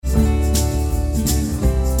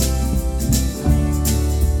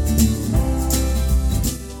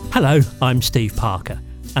Hello, I'm Steve Parker,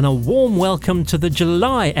 and a warm welcome to the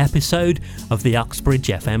July episode of the Uxbridge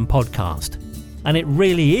FM podcast. And it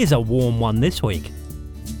really is a warm one this week.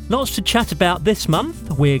 Lots to chat about this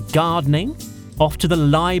month. We're gardening, off to the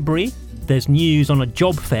library, there's news on a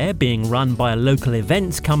job fair being run by a local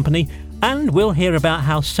events company, and we'll hear about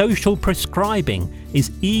how social prescribing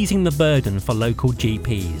is easing the burden for local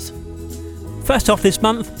GPs. First off this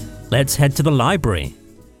month, let's head to the library.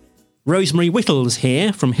 Rosemary Whittle's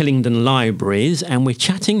here from Hillingdon Libraries, and we're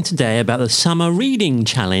chatting today about the Summer Reading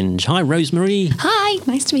Challenge. Hi, Rosemary. Hi,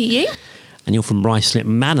 nice to meet you. And you're from Ruislip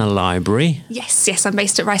Manor Library. Yes, I'm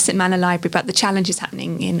based at Ruislip Manor Library, but the challenge is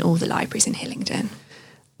happening in all the libraries in Hillingdon.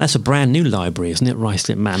 That's a brand new library, isn't it,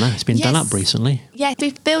 Ruislip Manor? It's been done up recently. Yeah,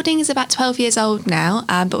 the building is about 12 years old now,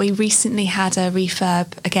 but we recently had a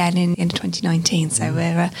refurb again in 2019, so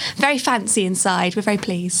we're very fancy inside. We're very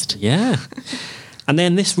pleased. Yeah. And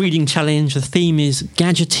then this reading challenge, the theme is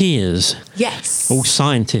gadgeteers. Yes. All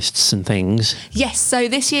scientists and things. Yes, so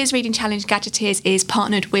this year's reading challenge, Gadgeteers, is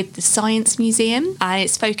partnered with the Science Museum, and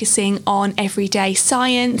it's focusing on everyday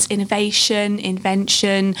science, innovation,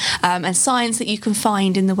 invention, and science that you can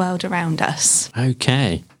find in the world around us.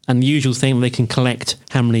 Okay. And the usual thing, they can collect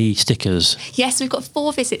how many stickers? Yes, we've got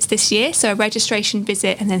 4 visits this year, so a registration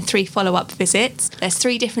visit and then 3 follow-up visits. There's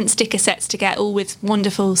 3 different sticker sets to get, all with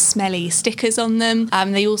wonderful smelly stickers on them.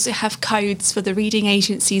 They also have codes for the reading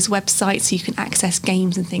agency's website, so you can access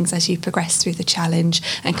games and things as you progress through the challenge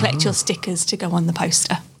and collect your stickers to go on the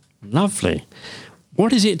poster. Lovely.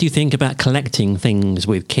 What is it, do you think, about collecting things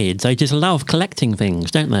with kids? They just love collecting things,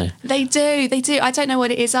 don't they? They do. I don't know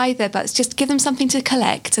what it is either, but it's just give them something to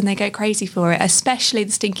collect and they go crazy for it, especially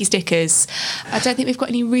the stinky stickers. I don't think we've got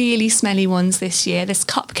any really smelly ones this year. There's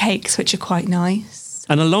cupcakes, which are quite nice.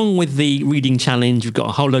 And along with the reading challenge, we've got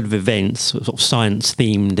a whole load of events, sort of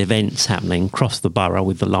science-themed events happening across the borough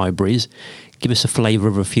with the libraries. Give us a flavour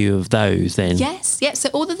of a few of those then. Yes. So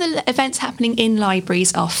all of the events happening in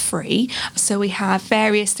libraries are free. So we have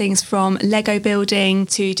various things from Lego building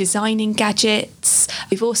to designing gadgets.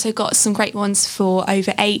 We've also got some great ones for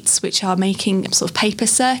over 8s, which are making sort of paper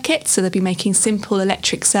circuits. So they'll be making simple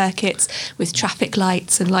electric circuits with traffic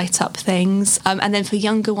lights and light up things. And then for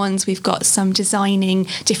younger ones, we've got some designing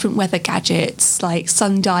different weather gadgets like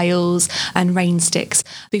sundials and rain sticks.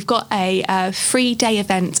 We've got a free day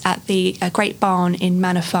event at the Great Barn in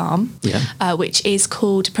Manor Farm, which is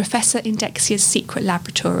called Professor Indexia's Secret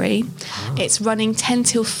Laboratory. It's running 10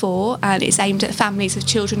 till 4 and it's aimed at families of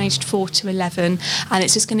children aged 4 to 11, and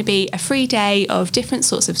it's just going to be a free day of different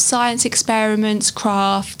sorts of science experiments,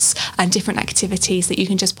 crafts and different activities that you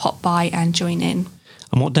can just pop by and join in.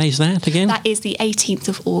 And what day is that again? That is the 18th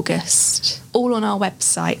of August. All on our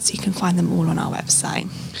website, so you can find them all on our website.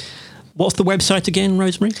 What's the website again,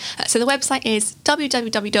 Rosemary? So the website is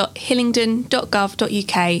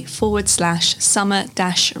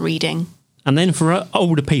www.hillingdon.gov.uk/summer-reading. And then for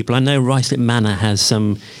older people, I know Ruislip Manor has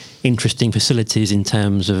some interesting facilities in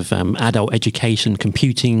terms of adult education,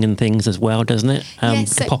 computing and things as well, doesn't it?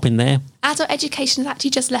 So pop in there. Adult education has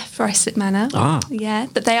actually just left Ruislip Manor. Yeah,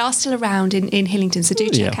 but they are still around in Hillingdon, so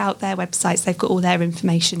do check out their websites. They've got all their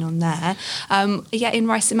information on there. In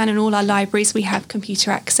Ruislip Manor, in all our libraries, we have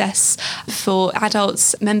computer access for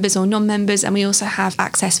adults, members or non-members, and we also have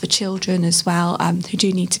access for children as well, who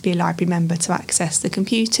do need to be a library member to access the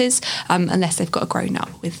computers, unless they've got a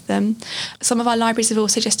grown-up with them. Some of our libraries have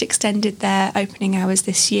also just extended their opening hours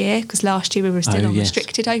this year, because last year we were still on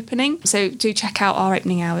restricted opening. So do check out our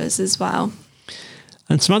opening hours as well.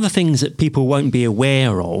 And some other things that people won't be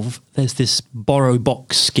aware of, there's this Borrow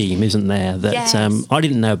Box scheme, isn't there, that I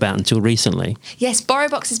didn't know about until recently. Yes, Borrow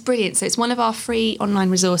Box is brilliant. So it's one of our free online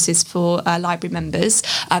resources for library members.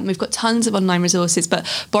 We've got tons of online resources, but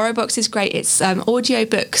Borrow Box is great. It's audio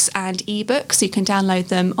books and ebooks, so you can download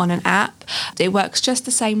them on an app. It works just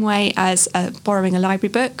the same way as borrowing a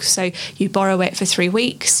library book. So you borrow it for 3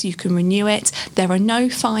 weeks, you can renew it. There are no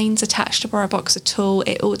fines attached to Borrow Box at all.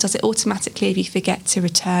 It does it automatically if you forget to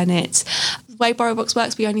return it. The way Borrow Box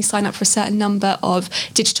works, we only sign up for a certain number of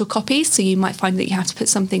digital copies, so you might find that you have to put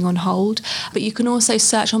something on hold. But you can also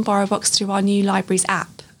search on Borrow Box through our new libraries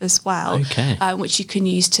app as well, which you can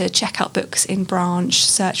use to check out books in branch,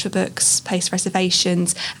 search for books, place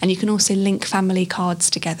reservations, and you can also link family cards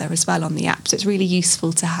together as well on the app, so it's really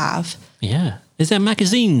useful to have. Yeah. Is there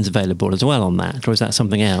magazines available as well on that, or is that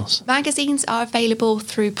something else? Magazines are available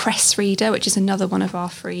through Press Reader, which is another one of our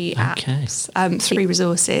free apps, free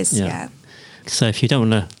resources, So if you don't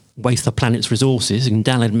want to waste the planet's resources, you can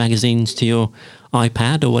download magazines to your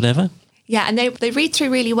iPad or whatever. Yeah, and they read through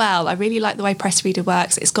really well. I really like the way Press Reader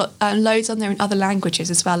works. It's got loads on there in other languages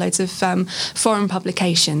as well, loads of foreign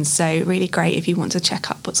publications. So really great if you want to check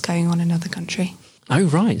up what's going on in another country. Oh,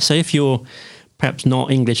 right. So if you're perhaps not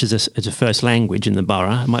English as a first language in the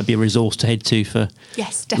borough, it might be a resource to head to for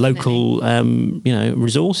local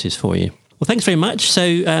resources for you. Well, thanks very much. So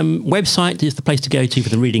website is the place to go to for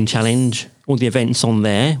the Reading Challenge, all the events on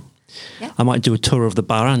there. Yeah. I might do a tour of the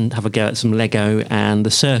borough and have a go at some Lego, and the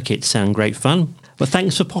circuits sound great fun. Well,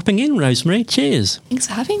 thanks for popping in, Rosemary. Cheers. Thanks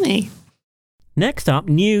for having me. Next up,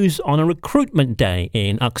 news on a recruitment day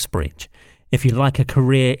in Uxbridge. If you like a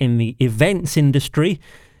career in the events industry,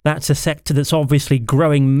 that's a sector that's obviously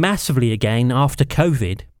growing massively again after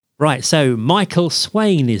COVID. Right, so Michael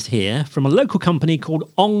Swain is here from a local company called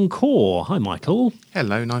Encore. Hi, Michael.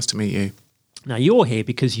 Hello, nice to meet you. Now, you're here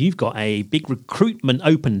because you've got a big recruitment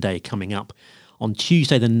open day coming up on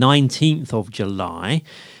Tuesday, the 19th of July.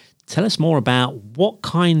 Tell us more about what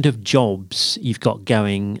kind of jobs you've got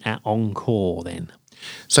going at Encore then.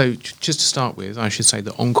 So just to start with, I should say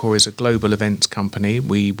that Encore is a global events company.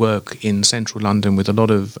 We work in central London with a lot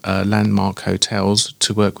of landmark hotels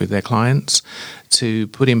to work with their clients to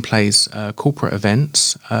put in place corporate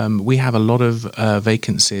events. We have a lot of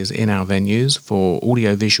vacancies in our venues for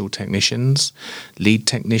audiovisual technicians, lead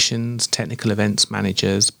technicians, technical events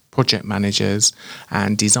managers, project managers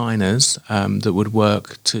and designers that would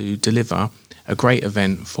work to deliver a great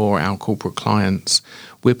event for our corporate clients.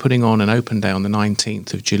 We're putting on an open day on the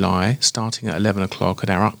 19th of July, starting at 11 o'clock at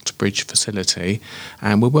our Uxbridge facility,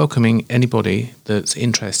 and we're welcoming anybody that's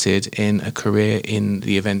interested in a career in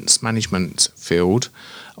the events management field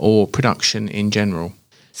or production in general.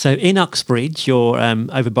 So in Uxbridge, you're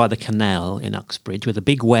over by the canal in Uxbridge with a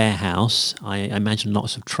big warehouse. I imagine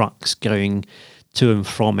lots of trucks going to and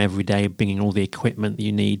from every day, bringing all the equipment that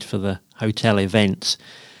you need for the hotel events.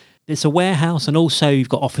 It's a warehouse, and also you've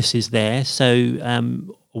got offices there, so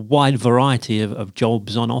a wide variety of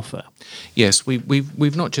jobs on offer. Yes,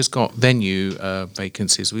 we've not just got venue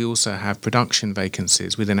vacancies, we also have production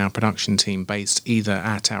vacancies within our production team based either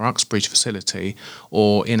at our Uxbridge facility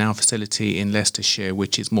or in our facility in Leicestershire,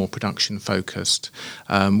 which is more production focused.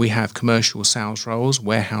 We have commercial sales roles,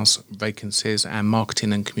 warehouse vacancies and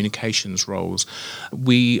marketing and communications roles.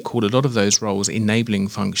 We call a lot of those roles enabling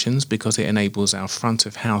functions because it enables our front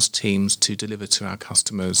of house teams to deliver to our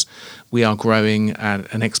customers. We are growing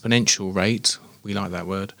at an exponential rate. We like that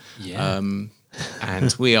word. Yeah.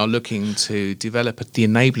 And we are looking to develop the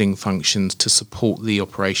enabling functions to support the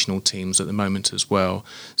operational teams at the moment as well.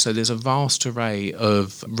 So there's a vast array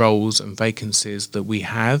of roles and vacancies that we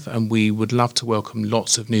have, and we would love to welcome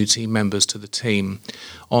lots of new team members to the team.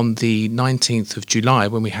 On the 19th of July,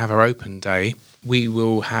 when we have our open day, we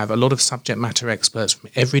will have a lot of subject matter experts from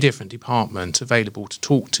every different department available to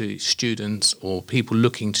talk to students or people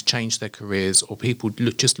looking to change their careers or people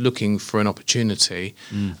just looking for an opportunity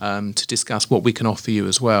to discuss what we can offer you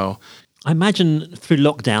as well. I imagine through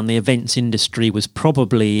lockdown, the events industry was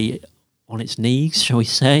probably on its knees, shall we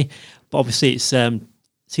say. But obviously it's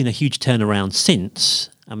seen a huge turnaround since.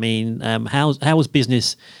 I mean, how was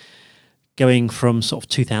business going from sort of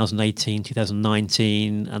 2018,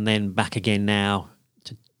 2019, and then back again now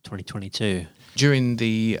to 2022? During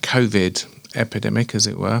the COVID epidemic, as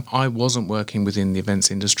it were, I wasn't working within the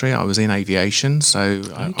events industry. I was in aviation, so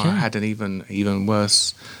I had an even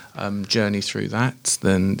worse journey through that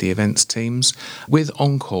than the events teams. With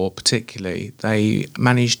Encore particularly, they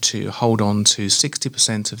managed to hold on to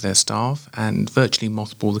 60% of their staff and virtually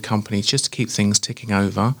mothball the company just to keep things ticking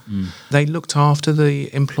over. They looked after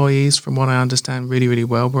the employees, from what I understand, really, really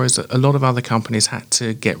well, whereas a lot of other companies had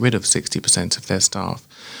to get rid of 60% of their staff.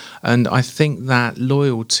 And I think that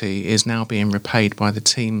loyalty is now being repaid by the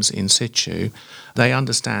teams in situ. They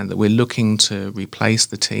understand that we're looking to replace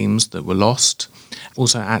the teams that were lost.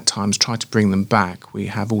 Also, at times, try to bring them back. We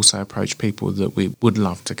have also approached people that we would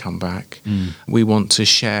love to come back. We want to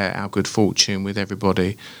share our good fortune with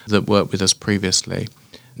everybody that worked with us previously.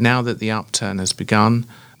 Now that the upturn has begun,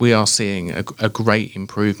 we are seeing a great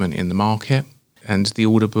improvement in the market, and the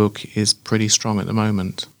order book is pretty strong at the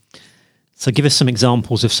moment. So give us some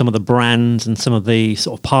examples of some of the brands and some of the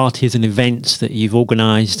sort of parties and events that you've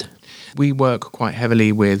organised. We work quite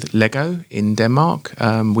heavily with Lego in Denmark.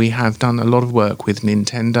 We have done a lot of work with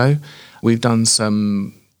Nintendo. We've done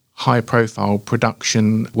some high-profile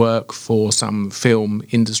production work for some film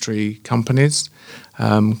industry companies.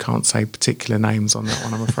 Can't say particular names on that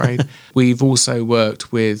one, I'm afraid. We've also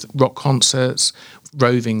worked with rock concerts.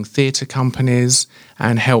 roving theatre companies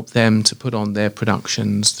and help them to put on their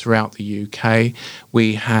productions throughout the UK.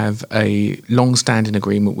 We have a long-standing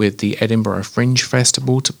agreement with the Edinburgh Fringe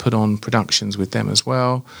Festival to put on productions with them as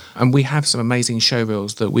well. And we have some amazing show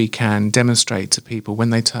reels that we can demonstrate to people when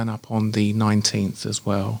they turn up on the 19th as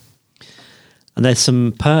well. And there's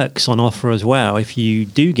some perks on offer as well if you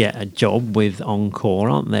do get a job with Encore,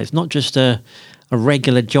 aren't there? It's not just a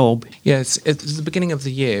regular job. Yes, at the beginning of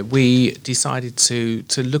the year, we decided to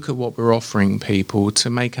look at what we're offering people to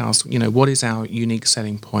make us, what is our unique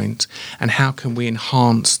selling point and how can we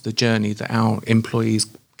enhance the journey that our employees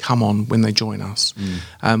come on when they join us.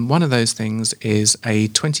 One of those things is a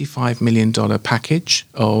 $25 million package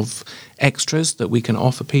of extras that we can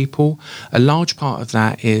offer people. A large part of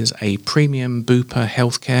that is a premium Bupa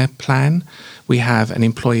healthcare plan. We have an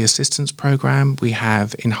employee assistance program. We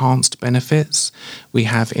have enhanced benefits. We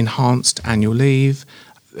have enhanced annual leave,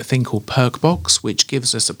 a thing called Perk Box, which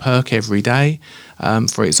gives us a perk every day.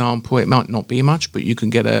 For example, it might not be much, but you can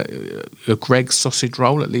get a Greg's sausage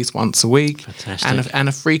roll at least once a week. Fantastic. And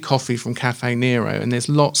a free coffee from Cafe Nero. And there's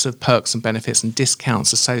lots of perks and benefits and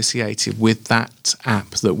discounts associated with that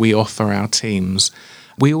app that we offer our teams.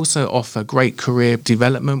 We also offer great career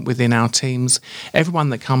development within our teams. Everyone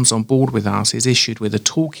that comes on board with us is issued with a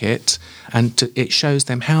toolkit, and it shows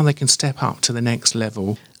them how they can step up to the next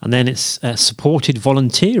level. And then it's supported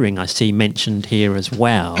volunteering, I see mentioned here as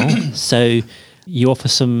well. So you offer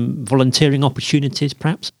some volunteering opportunities,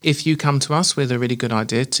 perhaps? If you come to us with a really good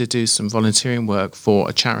idea to do some volunteering work for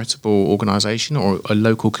a charitable organisation or a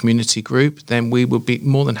local community group, then we would be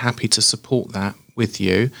more than happy to support that with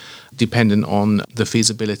you, dependent on the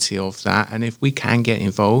feasibility of that. And if we can get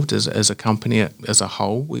involved as a company as a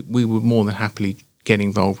whole, we would more than happily get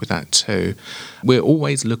involved with that too. We're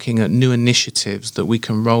always looking at new initiatives that we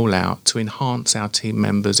can roll out to enhance our team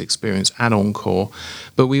members' experience at Encore,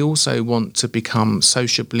 but we also want to become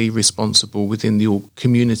sociably responsible within the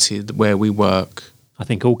community where we work. I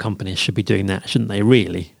think all companies should be doing that, shouldn't they,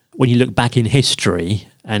 really? When you look back in history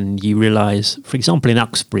and you realise, for example, in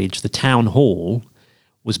Uxbridge, the town hall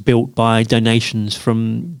was built by donations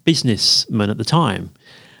from businessmen at the time.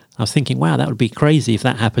 I was thinking, wow, that would be crazy if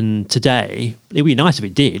that happened today. It would be nice if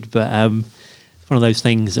it did, but it's one of those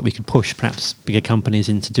things that we could push perhaps bigger companies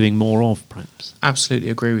into doing more of, perhaps. Absolutely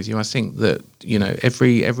agree with you. I think that,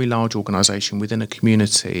 every large organisation within a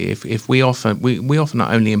community, if we offer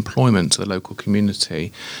not only employment to the local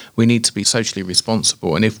community, we need to be socially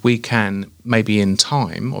responsible. And if we can, maybe in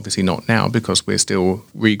time, obviously not now because we're still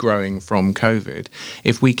regrowing from COVID,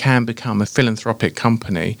 if we can become a philanthropic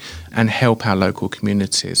company and help our local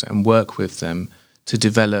communities and work with them to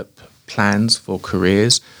develop plans for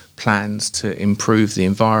careers, plans to improve the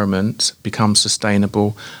environment, become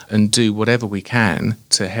sustainable, and do whatever we can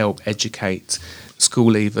to help educate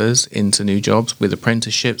school leavers into new jobs with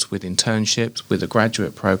apprenticeships, with internships, with a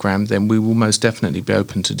graduate program, then we will most definitely be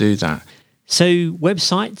open to do that. So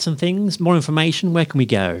websites and things, more information, where can we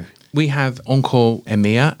go? We have Encore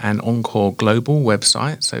EMEA and Encore Global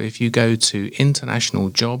website. So if you go to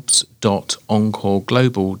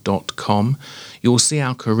internationaljobs.encoreglobal.com, you'll see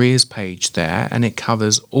our careers page there, and it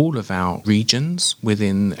covers all of our regions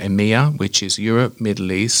within EMEA, which is Europe,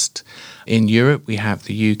 Middle East. In Europe, we have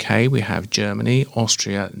the UK, we have Germany,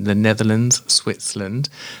 Austria, the Netherlands, Switzerland.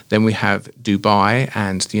 Then we have Dubai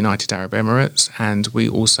and the United Arab Emirates, and we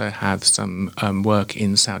also have some work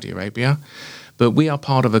in Saudi Arabia. But we are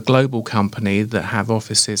part of a global company that have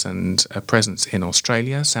offices and a presence in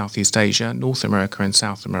Australia, Southeast Asia, North America and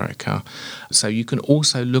South America. So you can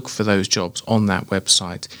also look for those jobs on that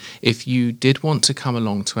website. If you did want to come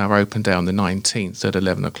along to our open day on the 19th at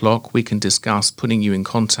 11 o'clock, we can discuss putting you in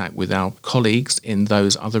contact with our colleagues in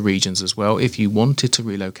those other regions as well. If you wanted to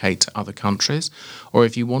relocate to other countries or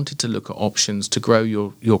if you wanted to look at options to grow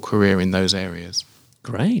your career in those areas.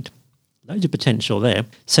 Great. Loads of potential there.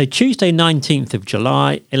 So Tuesday, 19th of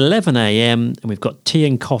July, 11 a.m, and we've got tea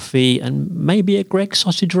and coffee and maybe a Greg's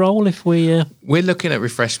sausage roll if we... We're looking at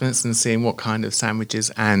refreshments and seeing what kind of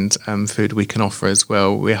sandwiches and food we can offer as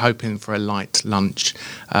well. We're hoping for a light lunch.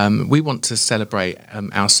 We want to celebrate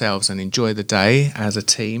ourselves and enjoy the day as a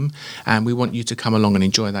team, and we want you to come along and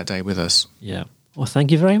enjoy that day with us. Yeah. Well,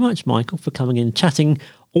 thank you very much, Michael, for coming in, chatting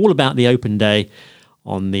all about the open day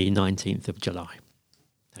on the 19th of July.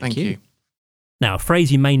 Thank you. Now, a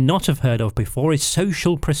phrase you may not have heard of before is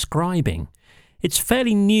social prescribing. It's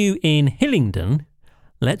fairly new in Hillingdon.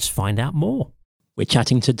 Let's find out more. We're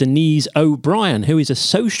chatting to Denise O'Brien, who is a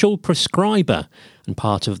social prescriber and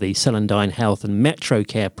part of the Celandine Health and Metro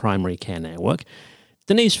Care Primary Care Network.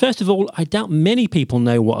 Denise, first of all, I doubt many people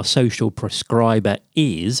know what a social prescriber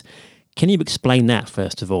is. Can you explain that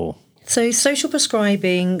first of all? So social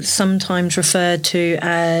prescribing, sometimes referred to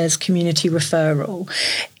as community referral,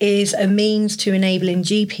 is a means to enabling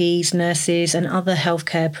GPs, nurses and other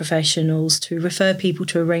healthcare professionals to refer people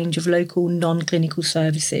to a range of local non-clinical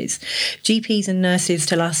services. GPs and nurses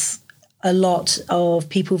tell us a lot of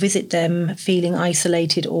people visit them feeling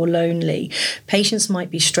isolated or lonely. Patients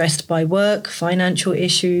might be stressed by work, financial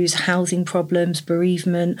issues, housing problems,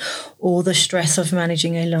 bereavement, or the stress of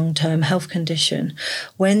managing a long-term health condition.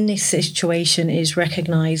 When this situation is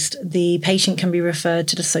recognised, the patient can be referred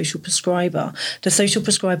to the social prescriber. The social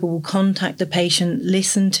prescriber will contact the patient,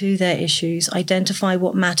 listen to their issues, identify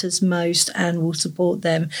what matters most, and will support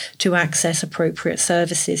them to access appropriate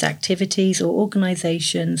services, activities, or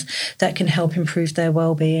organisations that can help improve their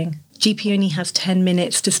well-being. GP only has 10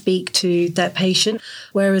 minutes to speak to that patient,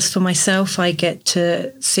 whereas for myself, I get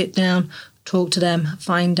to sit down, talk to them,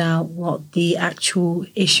 find out what the actual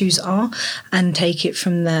issues are and take it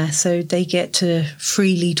from there. So they get to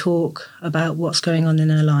freely talk about what's going on in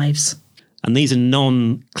their lives. And these are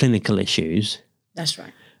non-clinical issues? That's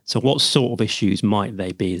right. So what sort of issues might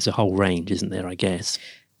they be? There's a whole range, isn't there, I guess?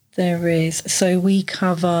 There is. So we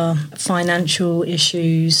cover financial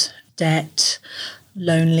issues, debt,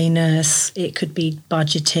 loneliness. It could be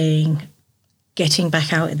budgeting, getting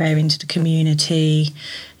back out there into the community,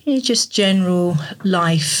 just general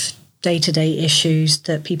life, day-to-day issues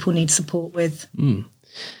that people need support with. So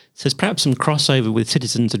there's perhaps some crossover with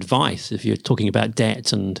citizens' advice if you're talking about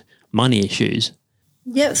debt and money issues.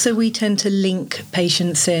 Yeah, so we tend to link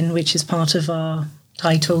patients in, which is part of our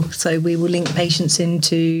title. So we will link patients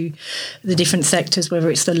into the different sectors, whether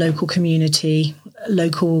it's the local community,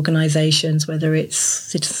 local organisations, whether it's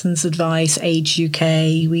Citizens Advice, Age UK.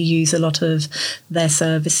 We use a lot of their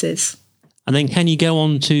services. And then can you go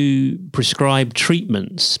on to prescribe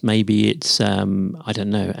treatments? Maybe it's,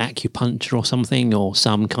 acupuncture or something, or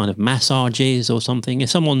some kind of massages or something. If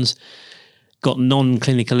someone's got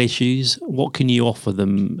non-clinical issues, what can you offer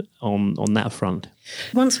them on that front?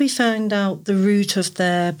 Once we find out the root of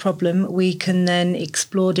their problem, we can then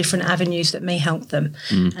explore different avenues that may help them.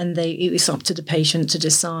 And it's up to the patient to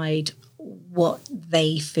decide what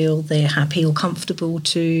they feel they're happy or comfortable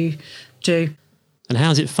to do. And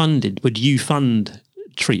how's it funded? Would you fund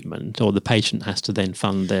treatment, or the patient has to then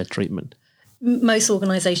fund their treatment? Most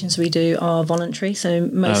organisations we do are voluntary, so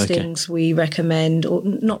most things we recommend, or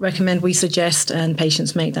not recommend, we suggest, and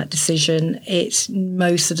patients make that decision. It's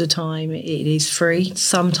most of the time it is free.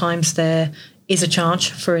 Sometimes there is a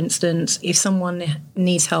charge. For instance, if someone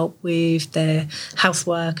needs help with their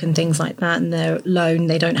housework and things like that, and they're alone,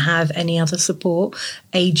 they don't have any other support,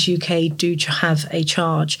 Age UK do have a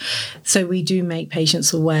charge. So we do make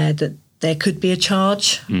patients aware that there could be a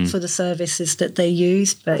charge for the services that they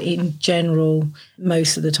use, but in general,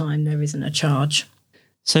 most of the time there isn't a charge.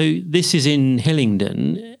 So this is in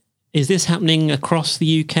Hillingdon. Is this happening across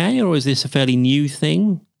the UK, or is this a fairly new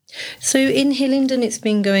thing? So in Hillingdon, it's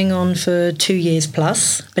been going on for 2 years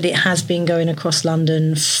plus, but it has been going across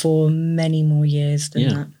London for many more years than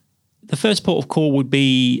that. The first port of call would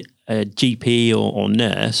be a GP or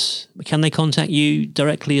nurse. Can they contact you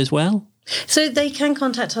directly as well? So they can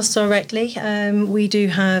contact us directly. We do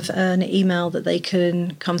have an email that they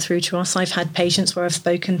can come through to us. I've had patients where I've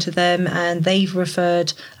spoken to them and they've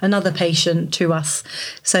referred another patient to us.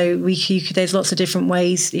 So there's lots of different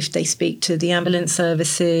ways. If they speak to the ambulance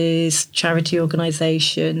services, charity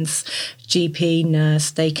organisations, GP,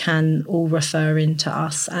 nurse, they can all refer into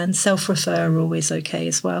us, and self-referral is okay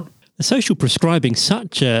as well. Social prescribing,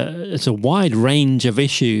 it's a wide range of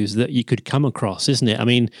issues that you could come across, isn't it? I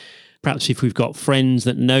mean, perhaps if we've got friends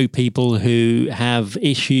that know people who have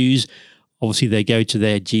issues, obviously they go to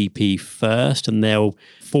their GP first and they'll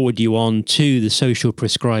forward you on to the social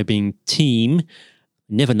prescribing team.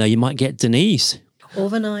 You never know, you might get Denise. Or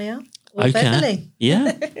Vanaya. Or Beverly.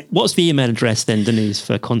 Yeah. What's the email address then, Denise,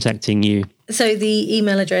 for contacting you? So the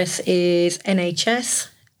email address is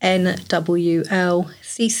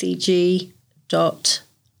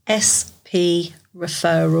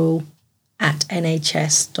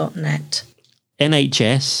nhsnwlccg.spreferral@nhs.net.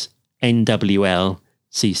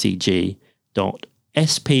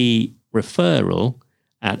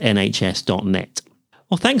 nhsnwlccg.spreferral@nhs.net.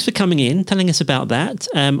 Well, thanks for coming in, telling us about that.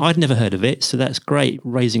 I'd never heard of it, so that's great,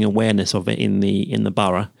 raising awareness of it in the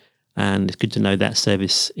borough, and it's good to know that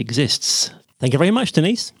service exists. Thank you very much,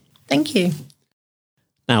 Denise. Thank you.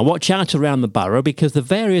 Now, watch out around the borough, because the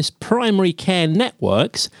various primary care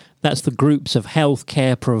networks, that's the groups of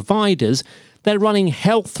healthcare providers, they're running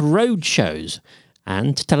health roadshows.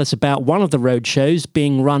 And to tell us about one of the roadshows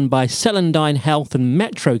being run by Celandine Health and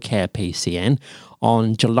Metrocare PCN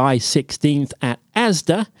on July 16th at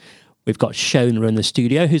Asda, we've got Shona in the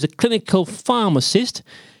studio, who's a clinical pharmacist.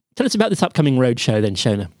 Tell us about this upcoming roadshow then,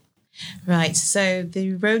 Shona. Right, so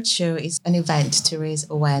the roadshow is an event to raise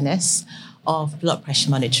awareness of blood pressure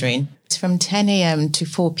monitoring. It's from 10 a.m. to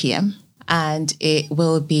 4 p.m. and it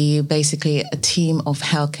will be basically a team of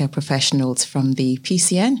healthcare professionals from the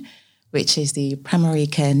PCN, which is the Primary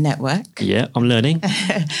Care Network. Yeah, I'm learning.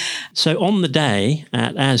 So on the day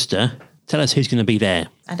at Asda, tell us who's going to be there.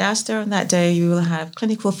 At Asda on that day, you will have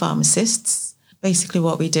clinical pharmacists. Basically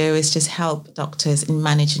what we do is just help doctors in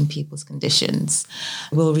managing people's conditions.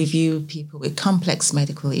 We'll review people with complex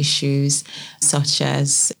medical issues such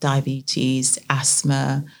as diabetes,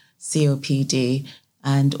 asthma, COPD,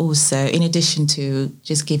 and also in addition to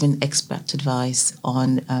just giving expert advice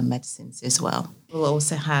on medicines as well. We'll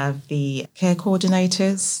also have the care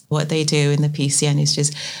coordinators. What they do in the PCN is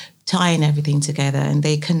just tying everything together, and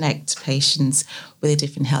they connect patients with the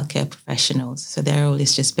different healthcare professionals. So their role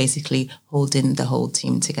is just basically holding the whole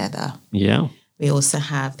team together. Yeah. We also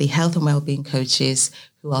have the health and wellbeing coaches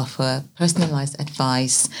who offer personalized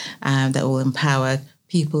advice that will empower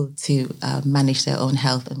people to manage their own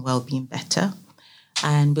health and wellbeing better.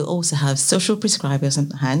 And we'll also have social prescribers on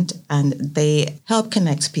hand, and they help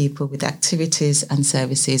connect people with activities and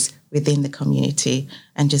services within the community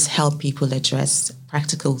and just help people address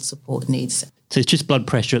practical support needs. So it's just blood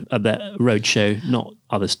pressure at the roadshow, not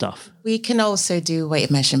other stuff? We can also do weight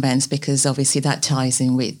measurements because obviously that ties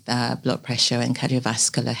in with blood pressure and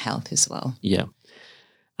cardiovascular health as well. Yeah.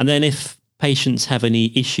 And then if patients have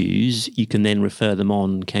any issues, you can then refer them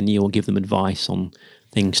on, can you, or give them advice on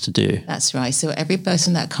things to do? That's right. So every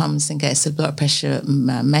person that comes and gets the blood pressure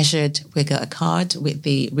measured, we get a card with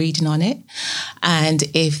the reading on it. And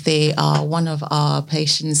if they are one of our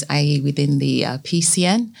patients, i.e. within the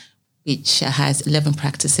PCN, which has 11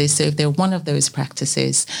 practices. So if they're one of those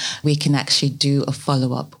practices, we can actually do a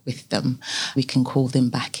follow-up with them. We can call them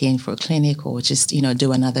back in for a clinic or just,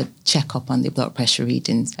 do another checkup on the blood pressure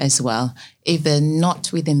readings as well. If they're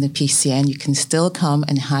not within the PCN, you can still come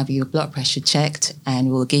and have your blood pressure checked and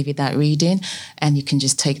we'll give you that reading and you can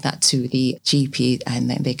just take that to the GP and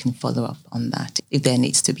then they can follow up on that if there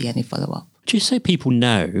needs to be any follow-up. Do you say people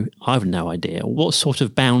know, I've no idea, what sort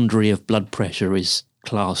of boundary of blood pressure is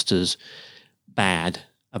classed as bad?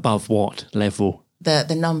 Above what level?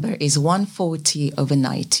 The number is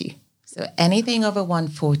 140/90. So anything over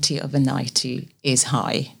 140/90 is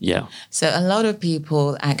high. Yeah. So a lot of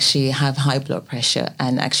people actually have high blood pressure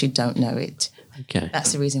and actually don't know it. Okay.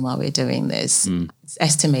 That's the reason why we're doing this. It's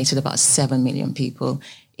estimated about 7 million people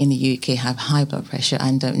in the UK have high blood pressure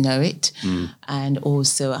and don't know it. And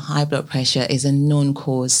also high blood pressure is a known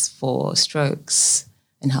cause for strokes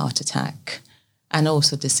and heart attack. And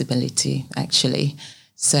also disability, actually.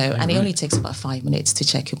 So, and it only takes about 5 minutes to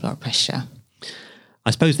check your blood pressure.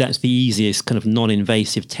 I suppose that's the easiest kind of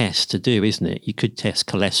non-invasive test to do, isn't it? You could test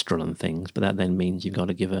cholesterol and things, but that then means you've got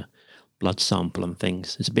to give a blood sample and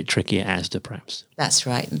things. It's a bit tricky at Asda, perhaps. That's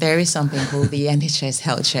right. There is something called the NHS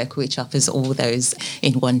Health Check, which offers all those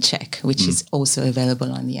in one check, which is also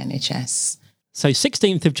available on the NHS. So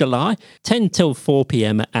 16th of July, 10 till 4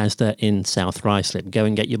 p.m. at Asda in South Ruislip. Go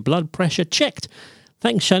and get your blood pressure checked.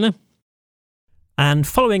 Thanks, Shona. And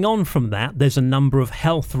following on from that, there's a number of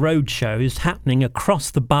health roadshows happening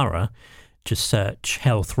across the borough. Just search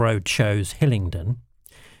Health Roadshows Hillingdon.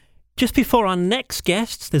 Just before our next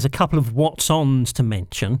guests, there's a couple of what's-ons to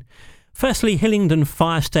mention. Firstly, Hillingdon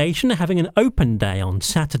Fire Station are having an open day on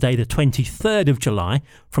Saturday the 23rd of July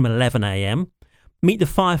from 11 a.m. Meet the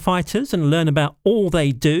firefighters and learn about all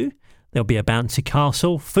they do. There'll be a bouncy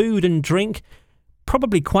castle, food and drink,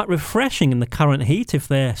 probably quite refreshing in the current heat if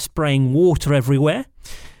they're spraying water everywhere.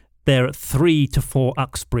 They're at 3 to 4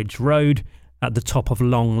 Uxbridge Road at the top of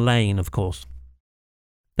Long Lane, of course.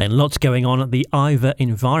 Then lots going on at the Iver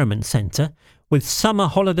Environment Centre with summer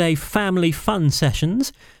holiday family fun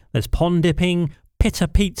sessions. There's pond dipping, pitta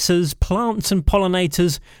pizzas, plants and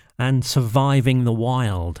pollinators, and surviving the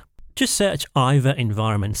wild. Just search Iver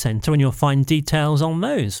Environment Centre and you'll find details on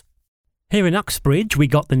those. Here in Uxbridge, we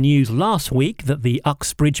got the news last week that the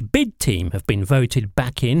Uxbridge bid team have been voted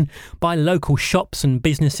back in by local shops and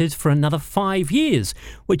businesses for another 5 years,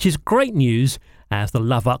 which is great news as the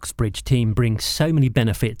Love Uxbridge team brings so many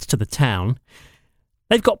benefits to the town.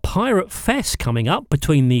 They've got Pirate Fest coming up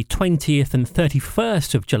between the 20th and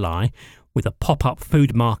 31st of July with a pop-up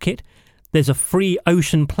food market. There's a free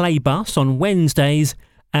ocean play bus on Wednesdays,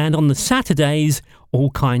 and on the Saturdays, all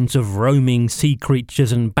kinds of roaming sea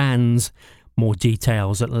creatures and bands. More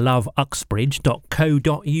details at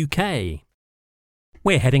loveuxbridge.co.uk.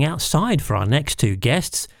 We're heading outside for our next two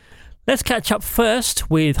guests. Let's catch up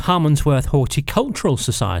first with Harmondsworth Horticultural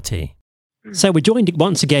Society. So we're joined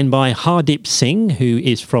once again by Hardip Singh, who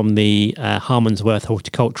is from the Harmondsworth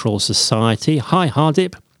Horticultural Society. Hi,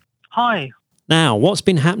 Hardip. Hi. Now, what's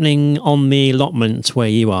been happening on the allotment where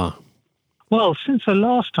you are? Well, since the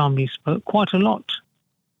last time we spoke, quite a lot,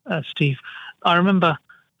 Steve. I remember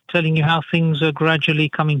telling you how things are gradually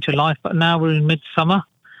coming to life, but now we're in midsummer,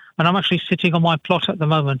 and I'm actually sitting on my plot at the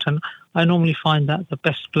moment, and I normally find that the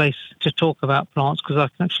best place to talk about plants because I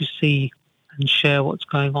can actually see and share what's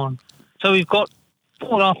going on. So we've got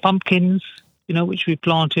all our pumpkins, which we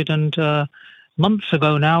planted and months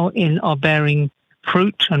ago now are bearing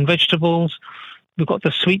fruit and vegetables. We've got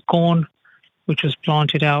the sweet corn, which was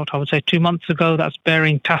planted out, I would say 2 months ago. That's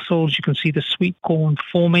bearing tassels. You can see the sweet corn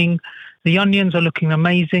forming. The onions are looking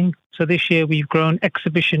amazing. So this year we've grown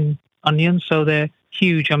exhibition onions. So they're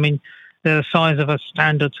huge. I mean, they're the size of a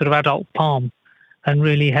standard sort of adult palm and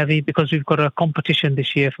really heavy because we've got a competition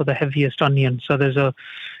this year for the heaviest onion. So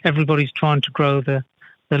everybody's trying to grow the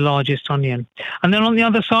largest onion. And then on the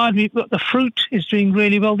other side, we've got the fruit is doing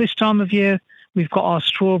really well this time of year. We've got our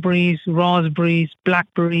strawberries, raspberries,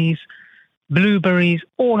 blackberries, blueberries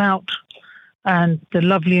all out, and they're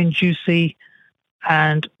lovely and juicy.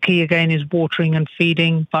 And key again is watering and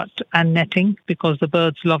feeding, and netting because the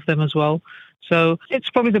birds love them as well. So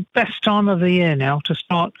it's probably the best time of the year now to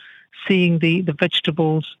start seeing the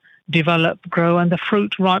vegetables develop, grow, and the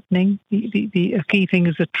fruit ripening. The key thing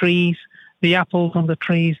is the trees, the apples on the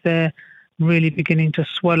trees. They're really beginning to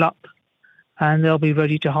swell up, and they'll be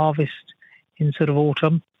ready to harvest in sort of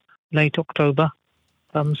autumn, late October.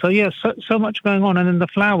 So much going on. And then the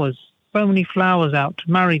flowers, so many flowers out,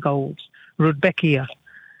 marigolds, rudbeckia,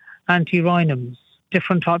 antirrhinums,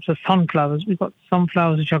 different types of sunflowers. We've got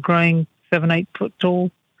sunflowers which are growing 7-8 foot tall,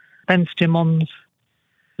 penstemons,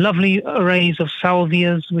 lovely arrays of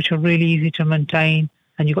salvias, which are really easy to maintain.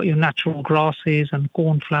 And you've got your natural grasses and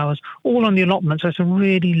cornflowers, all on the allotment. So it's a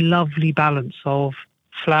really lovely balance of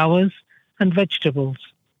flowers and vegetables.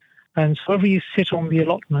 And so wherever you sit on the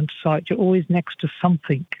allotment site, you're always next to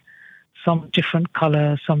something, some different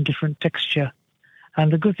colour, some different texture.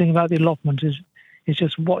 And the good thing about the allotment is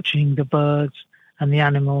just watching the birds and the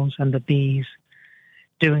animals and the bees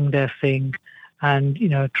doing their thing and,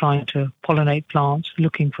 trying to pollinate plants,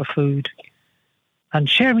 looking for food and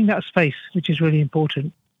sharing that space, which is really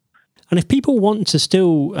important. And if people want to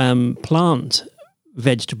still plant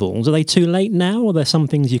vegetables, are they too late now or are there some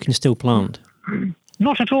things you can still plant?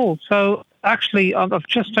 Not at all. So actually, I've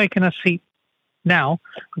just taken a seat now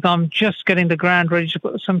because I'm just getting the ground ready to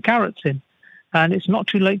put some carrots in. And it's not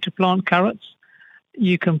too late to plant carrots.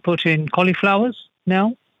 You can put in cauliflowers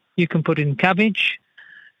now. You can put in cabbage.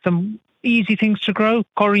 Some easy things to grow.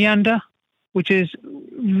 Coriander, which is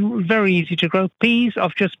very easy to grow. Peas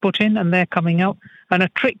I've just put in and they're coming out. And a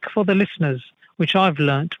trick for the listeners, which I've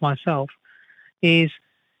learnt myself, is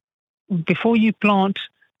before you plant,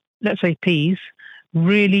 let's say peas,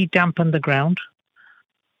 really dampen the ground.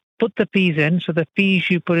 Put the peas in. So the peas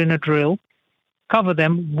you put in a drill, cover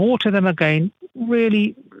them, water them again,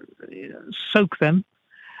 really soak them,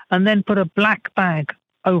 and then put a black bag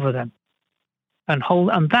over them and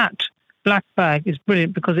hold. And that black bag is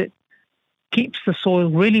brilliant because it keeps the soil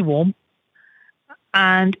really warm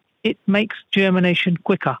and it makes germination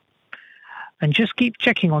quicker. And just keep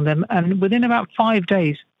checking on them. And within about 5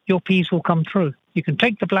 days, your peas will come through. You can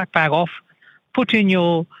take the black bag off, put in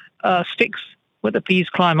your sticks where the peas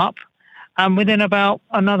climb up, and within about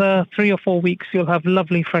another 3 or 4 weeks, you'll have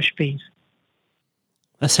lovely fresh peas.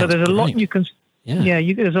 So there's a lot you can,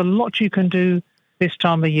 there's a lot you can do this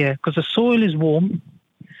time of year because the soil is warm.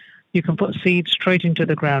 You can put seeds straight into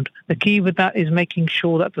the ground. The key with that is making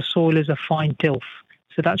sure that the soil is a fine tilth.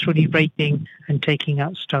 So that's really raking and taking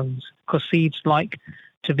out stones because seeds like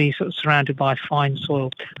to be sort of surrounded by fine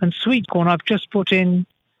soil. And sweet corn, I've just put in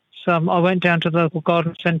I went down to the local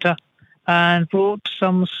garden centre and brought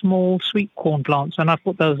some small sweet corn plants, and I've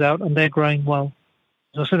put those out, and they're growing well.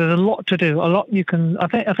 So there's a lot to do. A lot you can.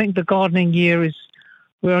 I think the gardening year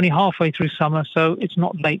we're only halfway through summer, so it's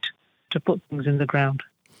not late to put things in the ground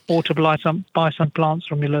or to buy some plants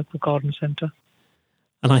from your local garden centre.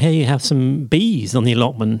 And I hear you have some bees on the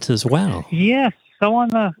allotment as well. Yes, so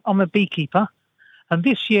I'm a beekeeper, and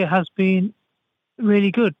this year has been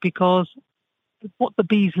really good because what the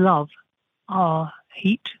bees love are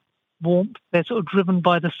heat, warmth. They're sort of driven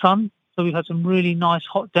by the sun. So we've had some really nice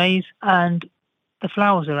hot days and the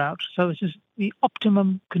flowers are out. So it's just the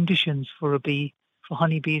optimum conditions for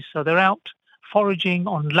honeybees. So they're out foraging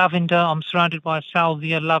on lavender. I'm surrounded by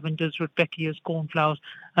salvia, lavenders, rudbeckias, cornflowers,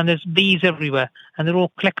 and there's bees everywhere, and they're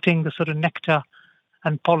all collecting the sort of nectar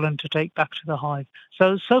and pollen to take back to the hive.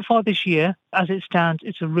 So far this year, as it stands,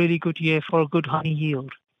 it's a really good year for a good honey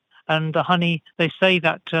yield. And the honey, they say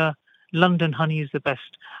that London honey is the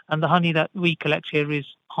best, and the honey that we collect here is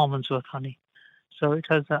Harmondsworth honey. So it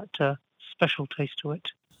has that special taste to it.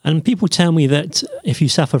 And people tell me that if you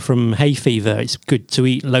suffer from hay fever, it's good to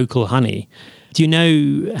eat local honey. Do you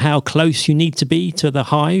know how close you need to be to the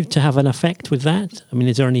hive to have an effect with that? I mean,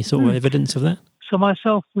 is there any sort of evidence of that? So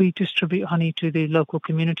myself, we distribute honey to the local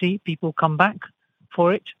community. People come back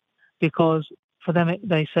for it because for them,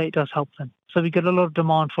 they say it does help them. So we get a lot of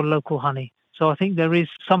demand for local honey. So I think there is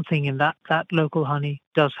something in that local honey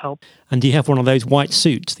does help. And do you have one of those white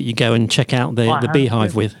suits that you go and check out the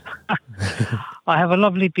beehive with? I have a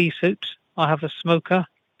lovely bee suit. I have a smoker.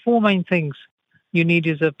 4 main things you need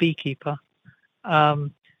is a beekeeper.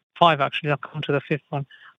 5 actually, I'll come to the 5th one.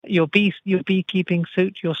 Your beekeeping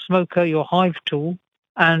suit, your smoker, your hive tool,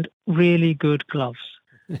 and really good gloves.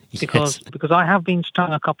 Because I have been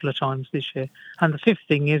stung a couple of times this year. And the 5th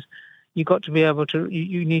thing is you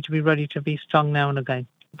need to be ready to be stung now and again.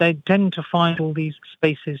 They tend to find all these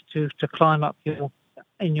spaces to climb up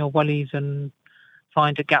in your wellies and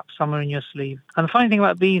find a gap somewhere in your sleeve. And the funny thing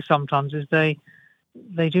about bees sometimes is they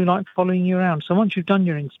do like following you around. So once you've done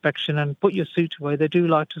your inspection and put your suit away, they do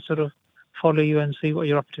like to sort of follow you and see what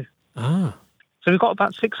you're up to. So we've got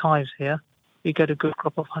about 6 hives here. You get a good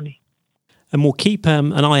crop of honey. And we'll keep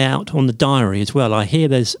an eye out on the diary as well. I hear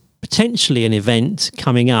there's potentially an event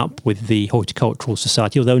coming up with the Horticultural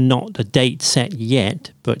Society, although not a date set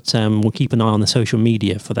yet, but we'll keep an eye on the social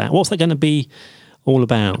media for that. What's that going to be all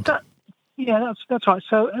about? That's right.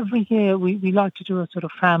 So every year we like to do a sort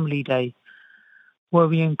of family day where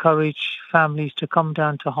we encourage families to come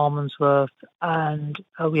down to Harmondsworth, and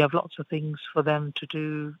we have lots of things for them to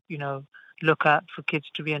do, look at, for kids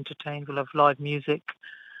to be entertained. We'll have live music.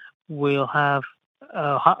 We'll have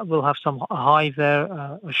some hive there,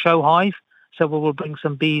 a show hive. So we'll bring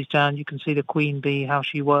some bees down. You can see the queen bee, how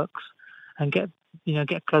she works, and get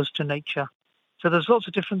close to nature. So there's lots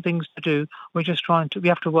of different things to do. We're just we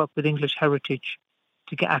have to work with English Heritage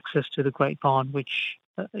to get access to the Great Barn, which,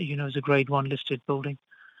 is a Grade 1 listed building.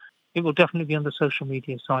 It will definitely be on the social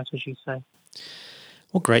media site, as you say.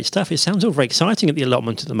 Well, great stuff. It sounds all very exciting at the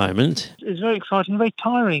allotment at the moment. It's very exciting, very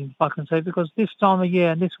tiring, I can say, because this time of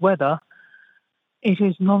year and this weather, it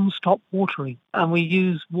is non-stop watering. And we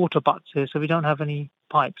use water butts here, so we don't have any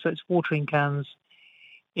pipes. So it's watering cans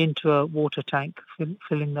into a water tank,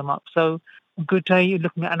 filling them up. So a good day, you're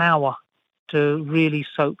looking at an hour to really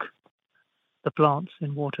soak the plants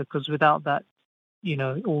in water, because without that,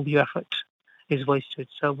 all the effort is wasted.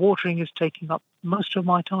 So watering is taking up most of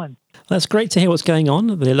my time. That's great to hear what's going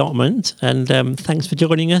on at the allotment, and thanks for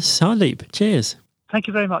joining us, Harleep. Cheers. Thank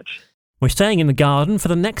you very much. We're staying in the garden for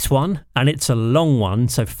the next one, and it's a long one,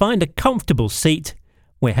 so find a comfortable seat.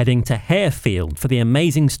 We're heading to Harefield for the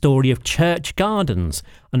amazing story of church gardens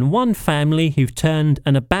and one family who've turned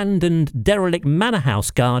an abandoned derelict manor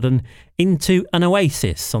house garden into an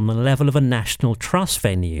oasis on the level of a National Trust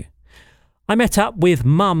venue. I met up with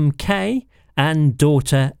Mum Kay and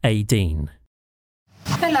daughter Aideen.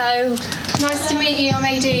 Hello, nice to meet you. I'm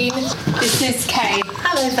Aideen. This is Kay.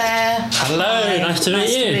 Hello there. Hello, nice to meet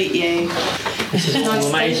you. Nice to meet you. This is all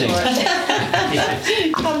amazing.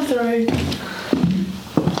 Come through.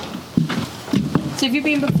 So have you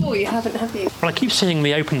been before? You haven't, have you? Well, I keep seeing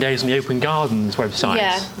the Open Days and the Open Gardens websites.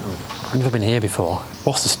 Yeah. I've never been here before.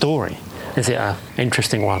 What's the story? Is it an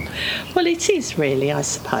interesting one? Well, it is really, I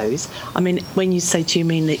suppose. I mean, when you say, do you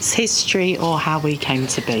mean its history or how we came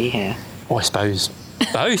to be here? Oh, I suppose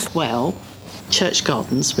both. Well, Church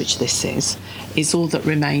Gardens, which this is all that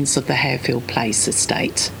remains of the Harefield Place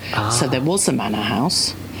estate. So there was a manor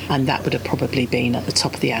house, and that would have probably been at the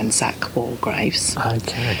top of the Anzac wall graves.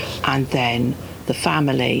 Okay. And then the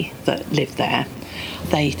family that lived there,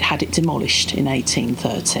 they had it demolished in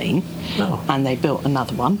 1813, and they built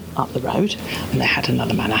another one up the road, and they had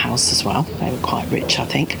another manor house as well. They were quite rich, I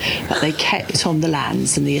think, but they kept on the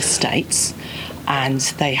lands and the estates, and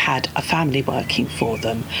they had a family working for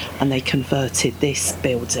them, and they converted this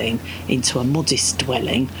building into a modest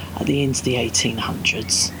dwelling at the end of the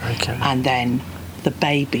 1800s. Okay. And then the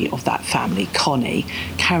baby of that family, Connie,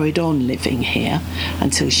 carried on living here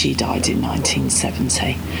until she died in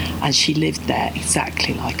 1970. And she lived there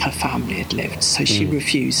exactly like her family had lived. So she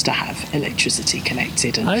refused to have electricity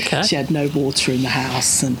connected, and she had no water in the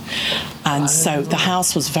house. And so the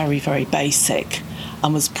house was very, very basic.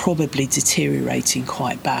 and was probably deteriorating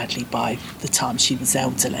quite badly by the time she was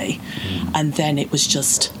elderly. And then it was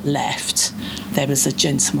just left. There was a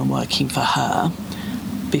gentleman working for her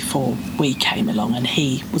before we came along, and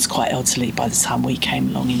he was quite elderly by the time we came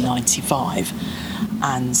along in 95,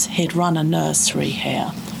 and he'd run a nursery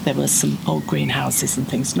here. There were some old greenhouses and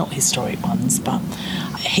things, not historic ones, but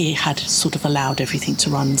he had sort of allowed everything to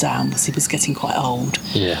run down because he was getting quite old,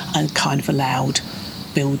 and kind of allowed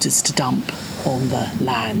builders to dump on the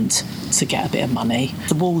land to get a bit of money.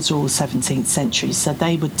 The walls are all 17th century, so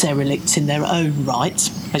they were derelict in their own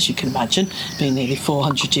right, as you can imagine, being nearly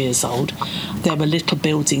 400 years old. There were little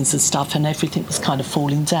buildings and stuff, and everything was kind of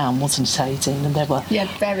falling down, wasn't it, Aidan? And there were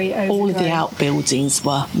very overgrown. All of the outbuildings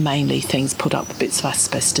were mainly things put up with bits of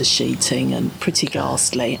asbestos sheeting and pretty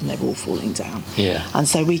ghastly, and they were all falling down. Yeah. And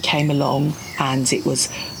so we came along, and it was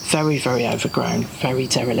very, very overgrown, very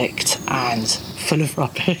derelict, and full of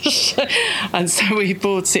rubbish. And so we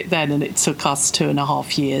bought it then, and it took us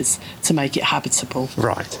 2.5 years to make it habitable.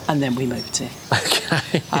 Right. And then we moved it.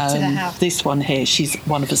 Okay. To the house. This one here, she's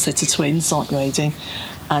one of a set of twins, aren't you, Aidan?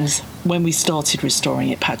 And when we started restoring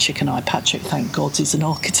it, Patrick, thank God, is an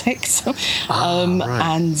architect. Right.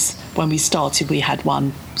 And when we started, we had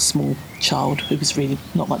one small child who was really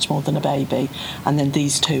not much more than a baby. And then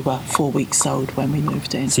these two were 4 weeks old when we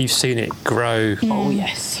moved in. So you've seen it grow. Oh,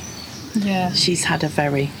 yes. Yeah. She's had a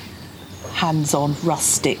very hands-on,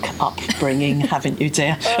 rustic upbringing, haven't you,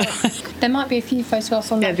 dear? There might be a few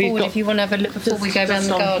photographs on that board if you want to have a look before we go around the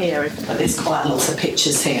garden. Here, there's quite a lot of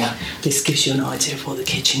pictures here. This gives you an idea of what the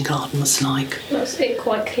kitchen garden was like. That's it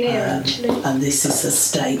quite clear, actually. And this is the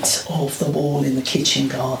state of the wall in the kitchen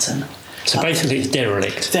garden. So basically it's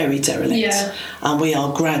derelict. Very derelict. Yeah. And we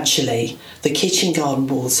are gradually, the kitchen garden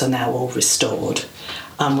walls are now all restored.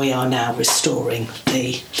 And we are now restoring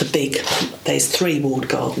the big, there's 3 walled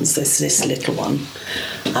gardens. There's this little one,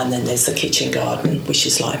 and then there's the kitchen garden, which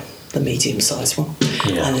is like the medium-sized one.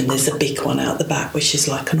 Yeah. And then there's a big one out the back, which is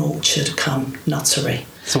like an orchard come nuttery.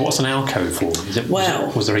 So what's an alcove for?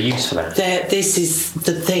 Was there a use for that? This is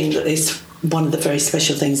the thing that is one of the very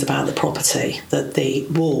special things about the property, that the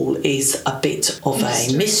wall is a bit of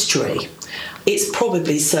a mystery. It's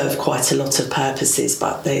probably served quite a lot of purposes,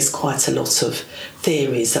 but there's quite a lot of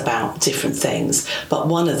theories about different things. But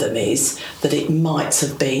one of them is that it might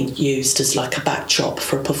have been used as like a backdrop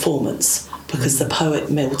for a performance, because the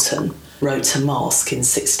poet Milton wrote a masque in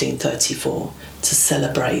 1634 to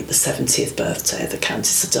celebrate the 70th birthday of the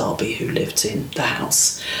Countess of Derby, who lived in the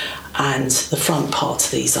house. And the front part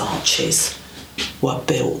of these arches were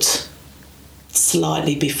built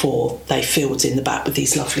slightly before they filled in the back with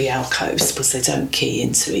these lovely alcoves, because they don't key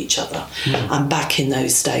into each other. And back in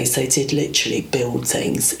those days, they did literally build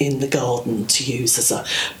things in the garden to use as a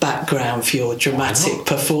background for your dramatic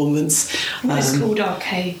performance. It was called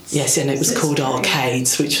arcades. Yes, and it was called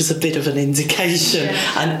arcades, which was a bit of an indication.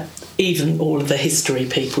 Yeah. And even all of the history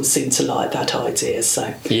people seem to like that idea.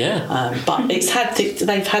 So but they've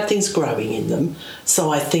had things growing in them. So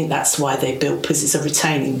I think that's why they built, because it's a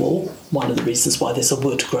retaining wall. One of the reasons why there's a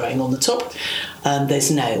wood growing on the top. There's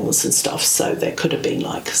nails and stuff, so there could have been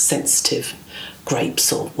like sensitive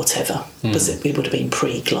grapes or whatever, because it would have been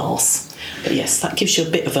pre-glass. But yes, that gives you a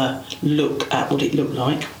bit of a look at what it looked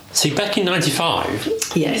like. See, back in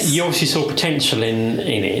 95, you obviously saw potential in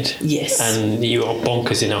it. Yes. And you were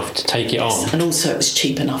bonkers enough to take it on. And also it was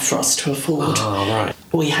cheap enough for us to afford. Oh, right.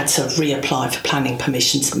 We had to reapply for planning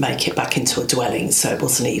permission to make it back into a dwelling, so it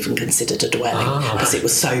wasn't even considered a dwelling because it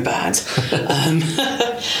was so bad.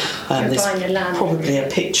 There's probably a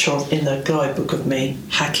picture in the guidebook of me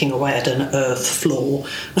hacking away at an earth floor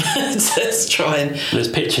to try and... There's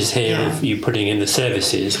pictures here of you putting in the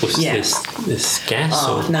services. What's this gas?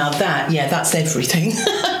 Now that's everything.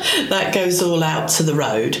 That goes all out to the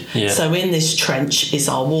road. Yeah. So in this trench is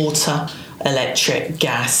our water, electric,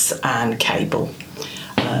 gas and cable.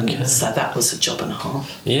 So that was a job and a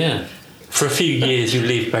half. Yeah. For a few years you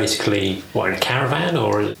lived basically, in a caravan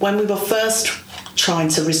or...? When we were first trying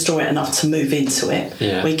to restore it enough to move into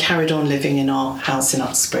it, we carried on living in our house in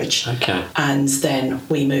Uxbridge. Okay. And then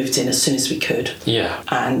we moved in as soon as we could. Yeah.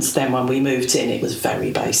 And then when we moved in, it was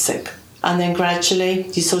very basic. And then gradually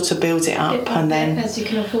you sort of build it up, and then... As you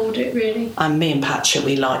can afford it, really. And me and Patrick,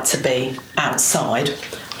 we like to be outside.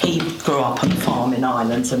 He grew up on a farm in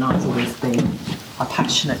Ireland, and I've always been a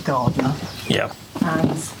passionate gardener. Yeah.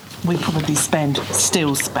 And we probably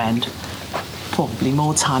still spend probably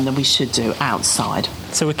more time than we should do outside.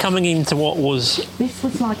 So we're coming into what was... This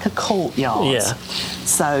was like a courtyard. Yeah.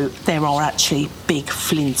 So there are actually big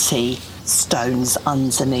flinty stones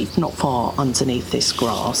underneath, not far underneath this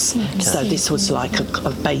grass. Okay. So this was like a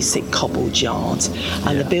basic cobbled yard.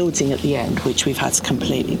 And the building at the end, which we've had to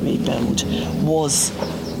completely rebuild, was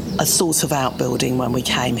a sort of outbuilding when we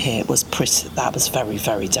came here. That was very,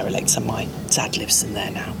 very derelict, and my dad lives in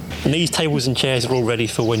there now. And these tables and chairs are all ready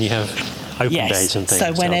for when you have open days and things?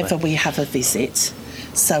 So whenever we have a visit.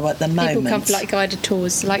 So at the moment... People come for like guided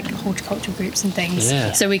tours, like horticultural groups and things.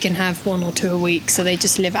 Yeah. So we can have 1 or 2 a week, so they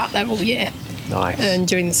just live out there all year. Nice. And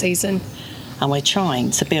during the season. And we're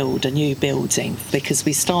trying to build a new building because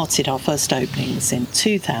we started our first openings in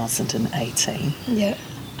 2018. Yeah.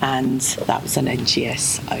 And that was an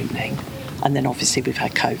NGS opening. And then obviously we've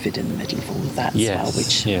had COVID in the middle of all of that as well,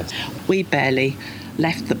 which we barely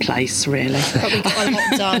left the place, really. But we got a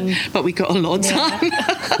lot done. But we got a lot done.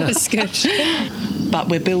 That's good. But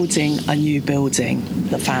we're building a new building,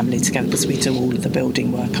 the family together, because we do all of the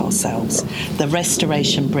building work ourselves. The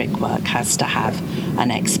restoration brickwork has to have an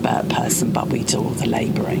expert person, but we do all the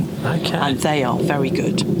labouring. Okay. And they are very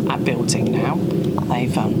good at building now.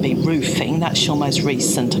 They've been roofing. That's your most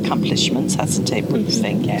recent accomplishment, hasn't it?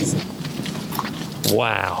 Roofing, yes.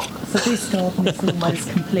 Wow. So this garden is almost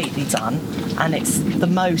completely done, and it's the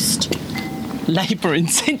most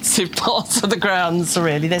labour-intensive part of the grounds,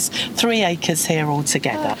 really. There's 3 acres here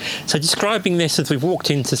altogether. So describing this as we've walked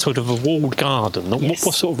into sort of a walled garden, what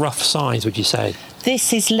sort of rough size would you say?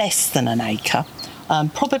 This is less than an acre,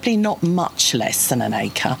 probably not much less than an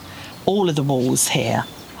acre. All of the walls here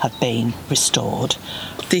have been restored.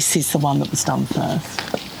 This is the one that was done first.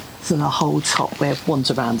 So the whole top, we'll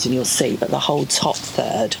wander around and you'll see, but the whole top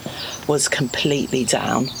third was completely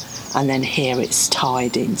down. And then here it's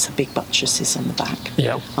tied into big buttresses on the back.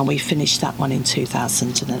 Yeah. And we finished that one in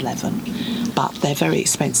 2011. But they're very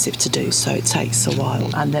expensive to do, so it takes a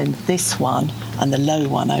while. And then this one and the low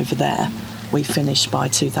one over there, we finished by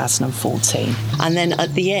 2014. And then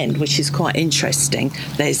at the end, which is quite interesting,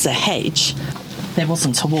 there's a hedge. There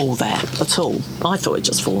wasn't a wall there at all. I thought it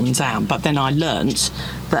just fallen down, but then I learnt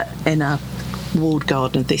that in a walled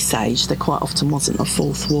garden of this age, there quite often wasn't a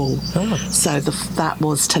fourth wall. Oh. So that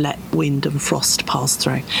was to let wind and frost pass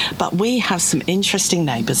through. But we have some interesting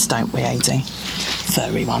neighbours, don't we, AD?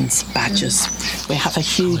 Furry ones, badgers. We have a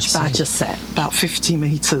huge badger set, about 50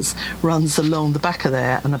 metres, runs along the back of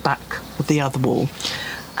there and the back of the other wall.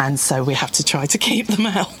 And so we have to try to keep them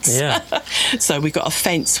out. Yeah. So we've got a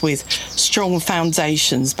fence with strong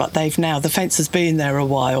foundations, but the fence has been there a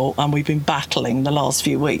while, and we've been battling the last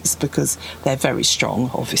few weeks because they're very strong,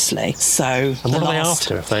 obviously. So and what are they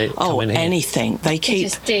after if they come in here? Anything. They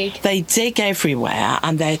just dig. They dig everywhere,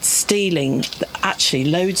 and they're stealing actually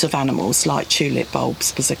loads of animals like tulip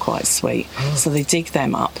bulbs because they're quite sweet. Oh. So they dig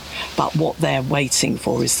them up, but what they're waiting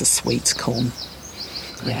for is the sweet corn.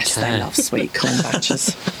 Yes, they love sweet corn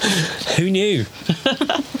badgers. Who knew?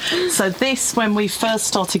 So this, when we first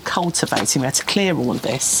started cultivating, we had to clear all of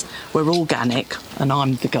this. We're organic, and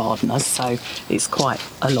I'm the gardener, so it's quite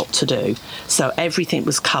a lot to do. So everything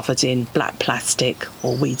was covered in black plastic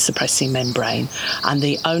or weed-suppressing membrane. And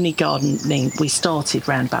the only gardening, we started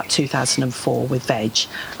around about 2004 with veg,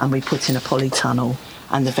 and we put in a polytunnel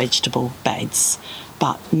and the vegetable beds.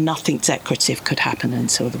 But nothing decorative could happen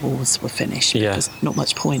until the walls were finished. Yeah. Because not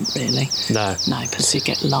much point, really. No. No, because you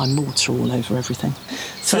get lime water all over everything.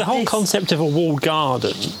 So the whole concept of a walled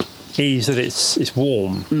garden is that it's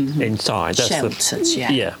warm inside. That's sheltered,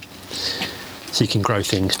 yeah. So you can grow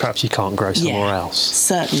things perhaps you can't grow somewhere else.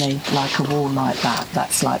 Certainly, like a wall like that,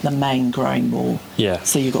 that's like the main growing wall. Yeah.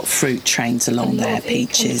 So you've got fruit trains along there,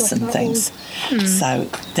 peaches and things. So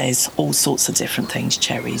there's all sorts of different things,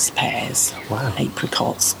 cherries, pears,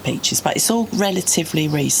 apricots, peaches. But it's all relatively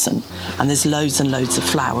recent. And there's loads and loads of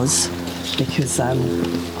flowers because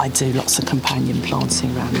I do lots of companion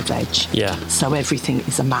planting around the veg. Yeah. So everything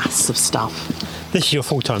is a mass of stuff. This is your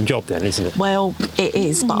full-time job then, isn't it? Well, it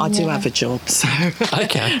is, but I do have a job, so...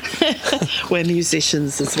 Okay. We're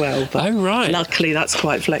musicians as well, but luckily that's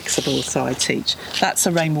quite flexible, so I teach. That's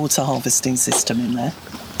a rainwater harvesting system in there.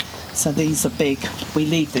 So these are big... We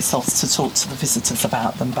leave this off to talk to the visitors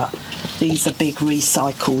about them, but these are big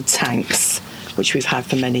recycled tanks, which we've had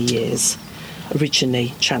for many years.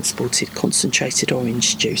 Originally transported concentrated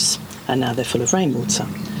orange juice, and now they're full of rainwater.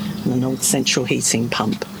 And an old central heating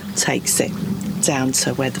pump takes it down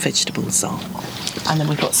to where the vegetables are. And then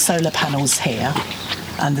we've got solar panels here,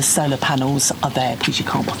 and the solar panels are there because you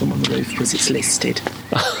can't put them on the roof because it's listed.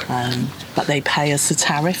 But they pay us a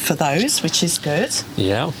tariff for those, which is good.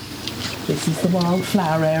 Yeah. This is the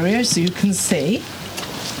wildflower area, as you can see.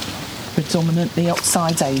 Predominantly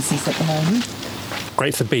oxeye daisies at the moment.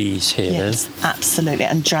 great for bees here, yes, then? Absolutely.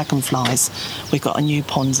 And dragonflies. We've got a new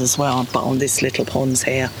pond as well, but on this little pond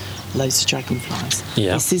here, loads of dragonflies.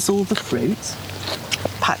 Yeah. This is all the fruit.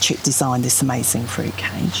 Patrick designed this amazing fruit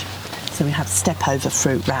cage. So we have step-over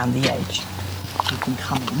fruit round the edge. You can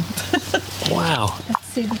come in. Wow. Let's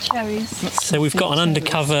see the cherries. So we've got an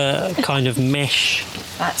undercover kind of mesh.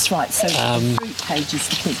 That's right. So the fruit cage is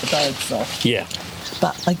to keep the birds off. Yeah.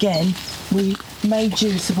 But again, we made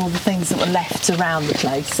use of all the things that were left around the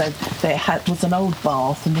place. So there was an old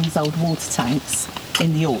bath and these old water tanks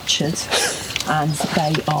in the orchard. And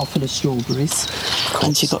they are full of strawberries.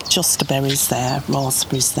 And you've got josterberries there,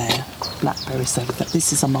 raspberries there, blackberries over there.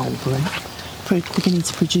 This is a mulberry, beginning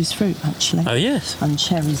to produce fruit, actually. Oh, yes. And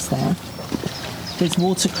cherries there. There's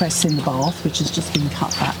watercress in the bath, which has just been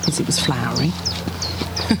cut back because it was flowering.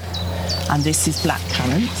 And this is black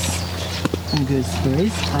currants and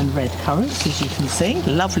gooseberries and red currants, as you can see.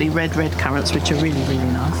 Lovely red currants, which are really, really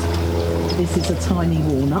nice. This is a tiny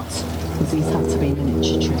walnut, because these have to be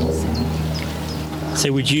miniature trees.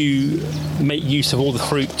 So would you make use of all the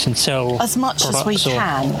fruits and sell as much as we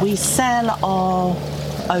can? We sell our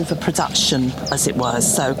overproduction, as it were.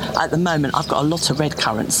 So at the moment, I've got a lot of red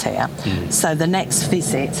currants here. So the next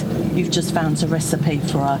visit, you've just found a recipe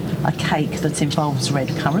for a cake that involves red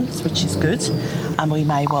currants, which is good. And we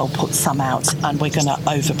may well put some out. And we're going to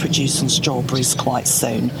overproduce some strawberries quite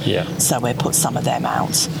soon. Yeah. So we'll put some of them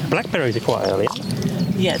out. Blackberries are quite early.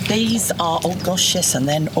 Yeah, these are, oh gosh, yes, and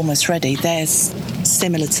then almost ready. They're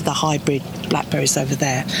similar to the hybrid blackberries over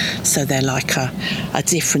there. So they're like a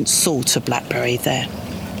different sort of blackberry. They're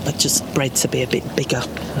just bred to be a bit bigger.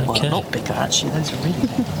 Okay. Well, not bigger, actually. Those are really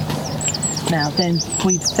big. Now, then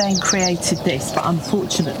we've then created this, but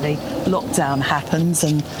unfortunately, lockdown happened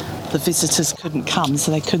and the visitors couldn't come,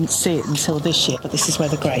 so they couldn't see it until this year. But this is where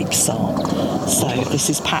the grapes are. So this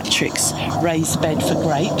is Patrick's raised bed for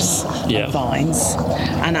grapes and vines.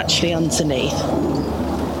 And actually underneath,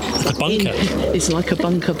 a bunker. It's like a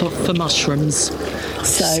bunker but for mushrooms.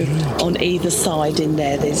 So on either side in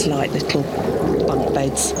there's like little bunk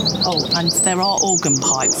beds. Oh, and there are organ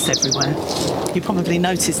pipes everywhere. You probably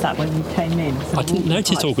noticed that when you came in. I didn't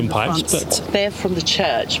notice organ pipes, but they're from the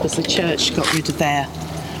church, because the church got rid of their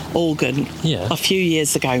organ a few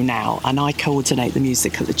years ago now, and I coordinate the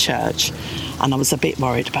music at the church, and I was a bit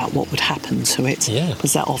worried about what would happen to it,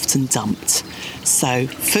 because they're often dumped. So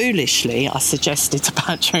foolishly I suggested to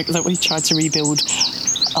Patrick that we try to rebuild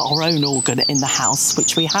our own organ in the house,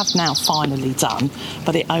 which we have now finally done,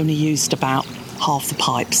 but it only used about half the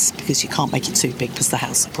pipes, because you can't make it too big because the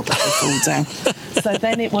house will probably fall down. So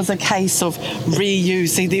then it was a case of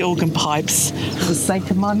reusing the organ pipes for the sake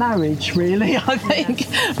of my marriage, really, I think,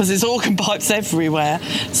 because there's organ pipes everywhere.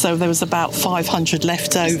 So there was about 500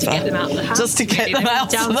 left over. Just to get them out of the house. Just to get them out of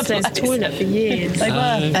the downstairs toilet for years. They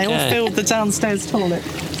were. They all filled the downstairs toilet.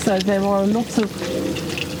 So there are a lot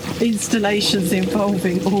of installations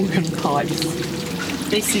involving organ pipes.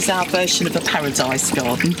 This is our version of a paradise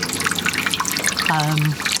garden.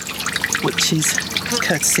 Which is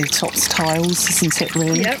courtesy of Top's Tiles, isn't it,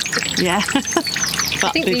 really? Yep. Yeah.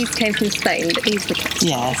 I think these came from Spain, but these were Top's.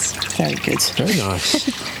 Yes, very good. Very nice.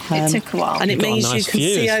 It took a while. And it means nice you can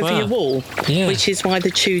see over your wall, which is why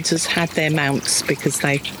the Tudors had their mounts, because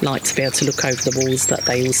they like to be able to look over the walls, that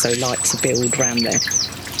they also like to build around their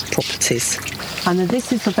properties. And then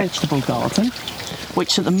this is the vegetable garden,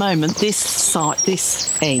 which at the moment, this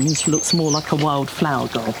end looks more like a wildflower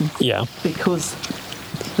garden. Yeah. Because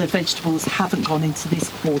the vegetables haven't gone into this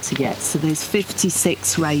quarter yet. So there's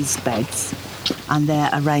 56 raised beds, and they're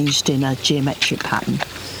arranged in a geometric pattern.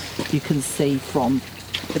 You can see from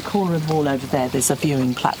the corner of the wall over there's a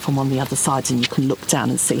viewing platform on the other side, and you can look down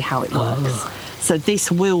and see how it works. So this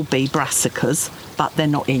will be brassicas, but they're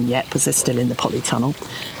not in yet because they're still in the polytunnel.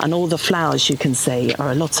 And all the flowers you can see are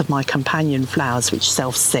a lot of my companion flowers which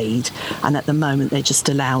self-seed, and at the moment they're just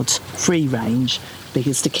allowed free range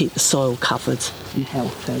because to keep the soil covered and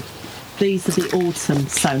healthy. These are the autumn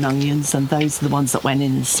sown onions, and those are the ones that went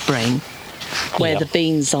in spring. Where the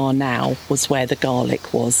beans are now was where the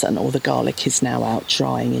garlic was, and all the garlic is now out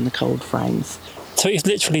drying in the cold frames. So it's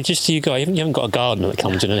literally just you guys. You haven't got a gardener that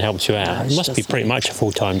comes in and helps you out. It must be pretty much a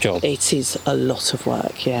full-time job. It is a lot of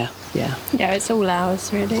work, yeah. Yeah, it's all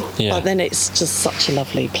ours, really. Yeah. But then it's just such a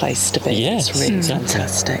lovely place to be. Yes, it's really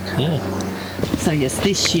fantastic. Yeah. So yes,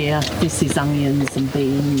 this year, this is onions and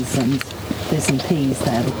beans, and there's some peas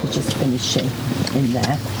there we could just finish in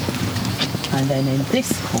there. And then in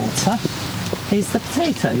this quarter is the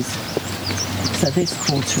potatoes. So this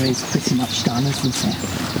quarter is pretty much done, isn't it?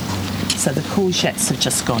 So the courgettes have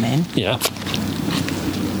just gone in. Yeah.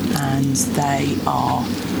 and they are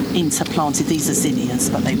interplanted. These are zinnias,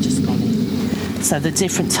 but they've just gone in. So the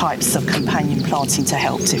different types of companion planting to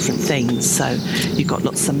help different things. So you've got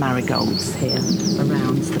lots of marigolds here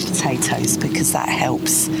around the potatoes because that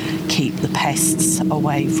helps keep the pests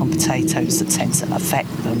away from potatoes that tend to affect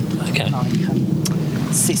them. Okay. Like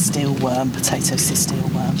potato cysteel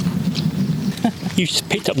worm. You've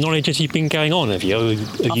picked up knowledge as you've been going on, have you?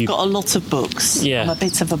 I've got a lot of books. Yeah. I'm a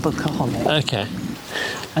bit of a bookaholic. Okay.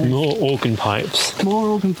 More organ pipes. More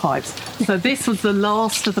organ pipes. So this was the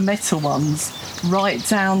last of the metal ones, right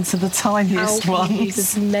down to the tiniest ones. Use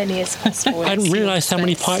as many as possible. I hadn't realised how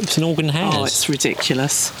many pipes an organ has. Oh, it's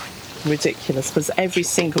ridiculous. Ridiculous, because every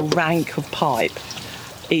single rank of pipe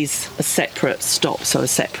is a separate stop, so a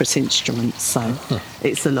separate instrument. So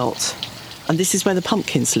it's a lot. And this is where the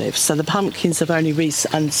pumpkins live. So the pumpkins have only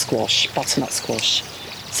and squash, butternut squash.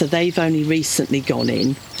 So they've only recently gone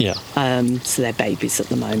in. Yeah. So they're babies at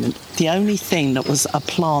the moment. The only thing that was a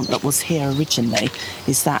plant that was here originally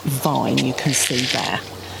is that vine you can see there.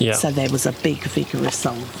 Yeah. So there was a big, vigorous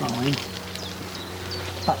old vine,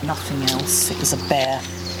 but nothing else. It was a bare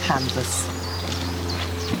canvas.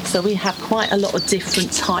 So we have quite a lot of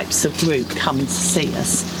different types of group coming to see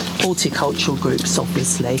us. Horticultural groups,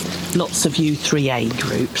 obviously. Lots of U3A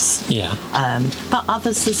groups. Yeah. But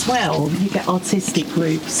others as well. You get artistic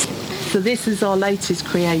groups. So this is our latest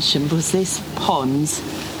creation, was this pond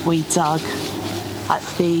we dug at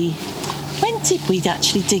the... When did we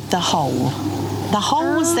actually dig the hole? The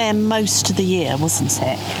hole was there most of the year, wasn't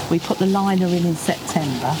it? We put the liner in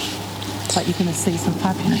September. But you're going to see some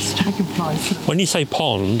fabulous dragonflies. When you say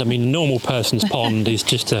pond, I mean, a normal person's pond is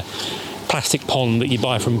just a plastic pond that you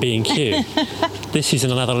buy from B&Q. This is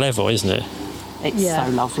another level, isn't it? It's so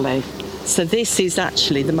lovely. So this is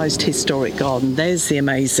actually the most historic garden. There's the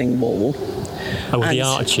amazing wall. Oh, with the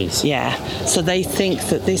arches. Yeah. So they think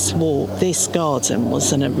that this garden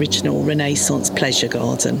was an original Renaissance pleasure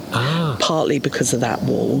garden. Partly because of that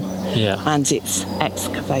wall. Yeah. And its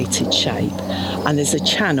excavated shape. And there's a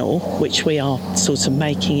channel which we are sort of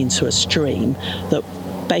making into a stream that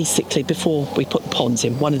basically, before we put the ponds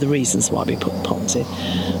in, one of the reasons why we put the ponds in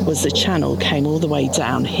was the channel came all the way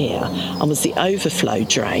down here and was the overflow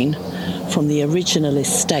drain from the original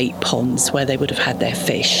estate ponds where they would have had their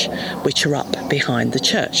fish, which are up behind the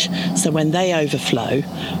church. So when they overflow,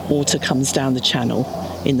 water comes down the channel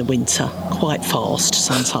in the winter, quite fast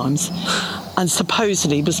sometimes, and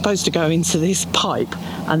supposedly was supposed to go into this pipe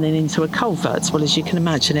and then into a culvert. Well, as you can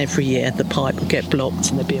imagine, every year the pipe would get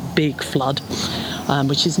blocked and there'd be a big flood,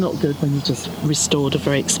 which is not good when you just restored a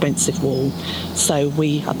very expensive wall. So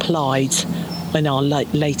we applied, when our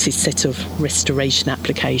latest set of restoration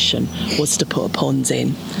application was to put a pond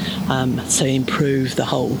in, so improve the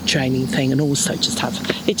whole draining thing, and also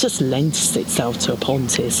it just lends itself to a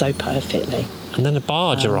pond here so perfectly. And then a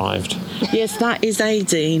barge arrived. Yes, that is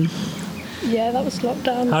Aideen. Yeah, that was locked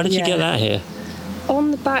down. How did you get that here? On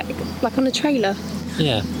the back, like on a trailer.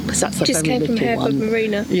 Yeah. Because that's a just very came from little Hereford one.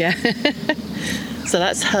 Marina. Yeah. So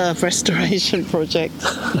that's her restoration project.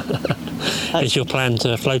 Is your plan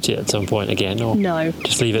to float it at some point again, or No.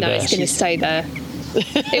 just leave it there? No, it's going to stay there.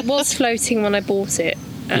 It was floating when I bought it,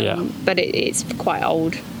 but it's quite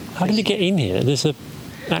old. How did you get in here? There's a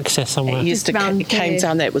access somewhere. It came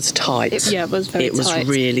down there. It was tight. It was very tight. It was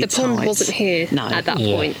really tight. The pond wasn't here at that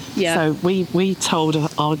point. Yeah. So we told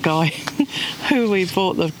our guy who we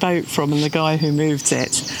bought the boat from and the guy who moved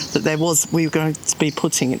it that we were going to be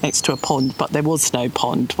putting it next to a pond, but there was no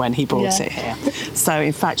pond when he brought it here. So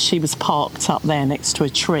in fact, she was parked up there next to a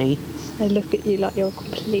tree. They look at you like you're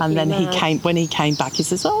completely And then mad. when he came back, he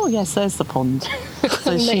says, "Oh yes, there's the pond."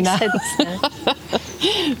 So she knows.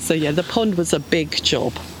 So yeah, the pond was a big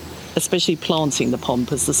job, especially planting the pond,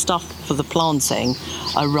 because the stuff for the planting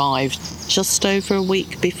arrived just over a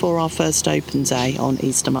week before our first open day on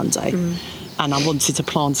Easter Monday. And I wanted to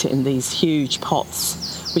plant it in these huge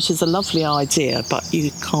pots, which is a lovely idea, but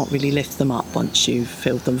you can't really lift them up once you've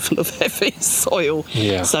filled them full of heavy soil.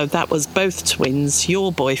 Yeah. So that was both twins,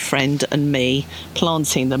 your boyfriend and me,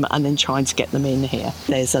 planting them and then trying to get them in here.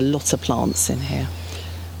 There's a lot of plants in here.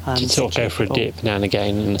 You sort of go for a dip now and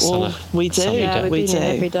again in the summer. We do, we do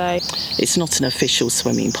every day. It's not an official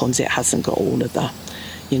swimming pond. It hasn't got all of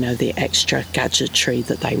the extra gadgetry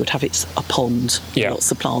that they would have. It's a pond, lots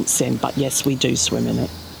of plants in, but yes, we do swim in it.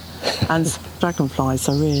 And dragonflies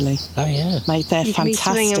are really they're fantastic. You can be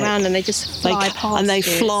swimming around and they just fly past and they you.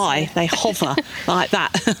 fly, they hover like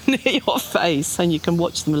that near your face, and you can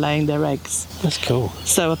watch them laying their eggs. That's cool.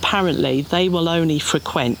 So apparently they will only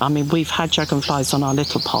frequent, we've had dragonflies on our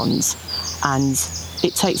little ponds, and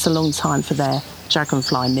it takes a long time for their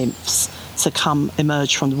dragonfly nymphs to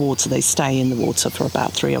emerge from the water. They stay in the water for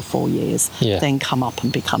about 3 or 4 years, then come up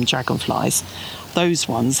and become dragonflies. Those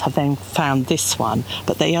ones have then found this one,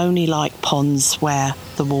 but they only like ponds where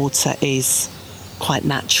the water is quite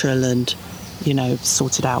natural and,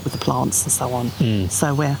 sorted out with the plants and so on.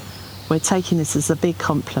 So we're taking this as a big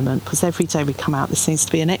compliment, because every day we come out there seems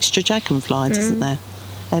to be an extra dragonfly, doesn't there?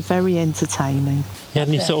 They're very entertaining. You had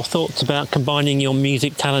any sort of thoughts about combining your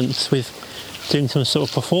music talents with doing some sort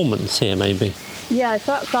of performance here, maybe? Yeah,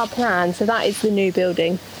 so that's our plan. So that is the new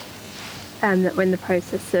building that we're in the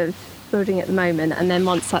process of building at the moment. And then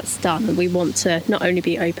once that's done, we want to not only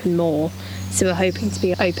be open more, so we're hoping to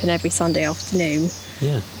be open every Sunday afternoon,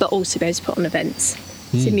 but also be able to put on events.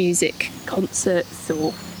 So music, concerts,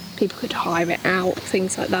 or people could hire it out,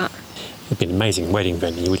 things like that. It'd be an amazing wedding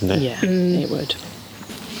venue, wouldn't it? Yeah, it would.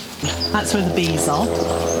 That's where the bees are,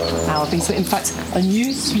 our bees. In fact, a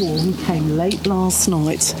new swarm came late last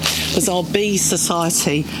night, because our bee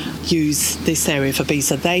society use this area for bees,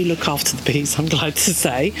 so they look after the bees, I'm glad to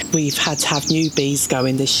say. We've had to have new bees go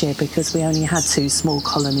in this year because we only had 2 small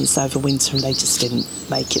colonies over winter and they just didn't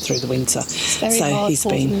make it through the winter. It's very hard for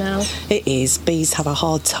them now. It is. Bees have a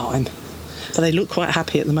hard time, but they look quite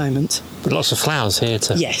happy at the moment. But lots of flowers here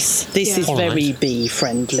to Yes, this is very bee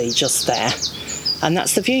friendly just there. And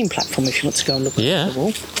that's the viewing platform if you want to go and look at the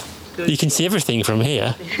wall. You can see everything from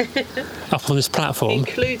here, up on this platform.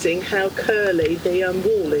 Including how curly the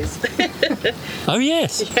wall is. Oh,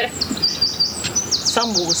 yes. Yeah.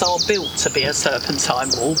 Some walls are built to be a serpentine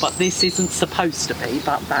wall, but this isn't supposed to be,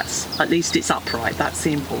 but at least it's upright. That's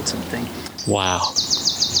the important thing. Wow.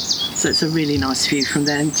 So it's a really nice view from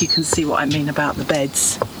there, and you can see what I mean about the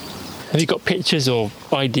beds. Have you got pictures or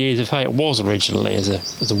ideas of how it was originally as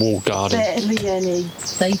a walled garden? Barely any.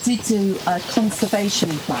 They did do a conservation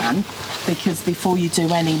plan, because before you do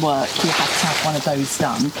any work, you have to have one of those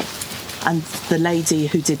done. And the lady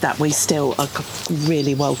who did that, we still are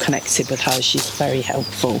really well connected with her. She's very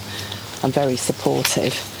helpful and very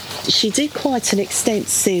supportive. She did quite an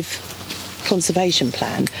extensive conservation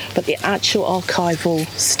plan, but the actual archival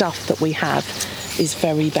stuff that we have is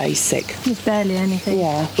very basic. There's barely anything.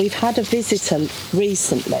 Yeah, we've had a visitor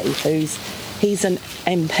recently he's an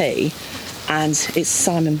MP, and it's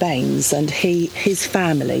Simon Baines, and his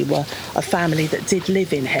family were a family that did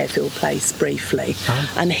live in Harefield Place briefly,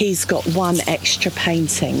 and he's got one extra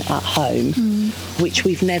painting at home which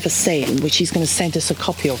we've never seen, which he's going to send us a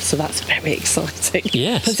copy of, so that's very exciting.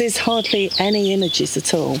 Yes. Because there's hardly any images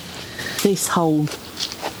at all. It's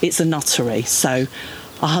a nuttery, so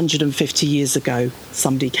 150 years ago,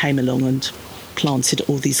 somebody came along and planted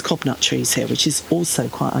all these cobnut trees here, which is also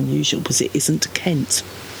quite unusual because it isn't Kent.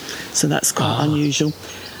 So that's quite unusual.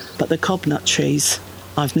 But the cobnut trees,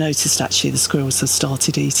 I've noticed actually the squirrels have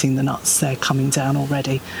started eating the nuts. They're coming down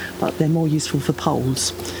already, but they're more useful for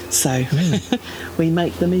poles. So we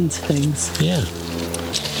make them into things. Yeah.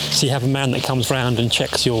 So you have a man that comes round and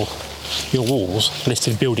checks your walls,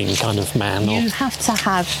 listed building kind of man? You have to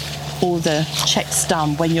have all the checks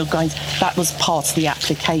done when you're going. That was part of the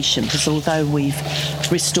application, because although we've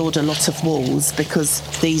restored a lot of walls, because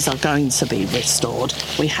these are going to be restored,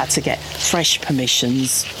 we had to get fresh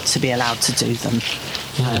permissions to be allowed to do them.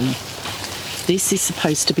 This is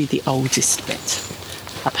supposed to be the oldest bit.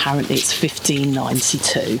 Apparently it's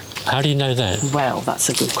 1592. How do you know that? Well, that's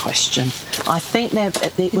a good question. I think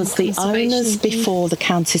it was the owners before the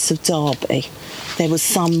Countess of Derby. There was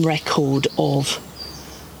some record of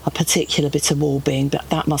a particular bit of wall being, but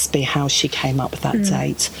that must be how she came up with that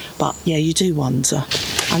date. But yeah, you do wonder.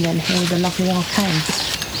 And then here are the lovely arcades.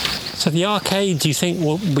 So the arcade, do you think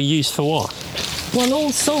will be used for what? Well,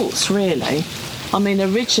 all sorts, really. I mean,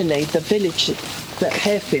 originally the village at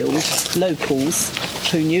Harefield, locals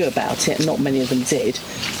who knew about it, and not many of them did,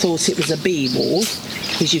 thought it was a bee wall,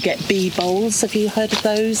 because you get bee bowls. Have you heard of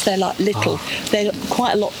those? They're like little, they're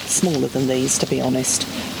quite a lot smaller than these, to be honest,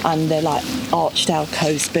 and they're like arched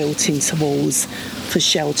alcoves built into walls for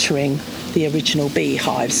sheltering the original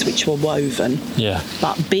beehives, which were woven. Yeah.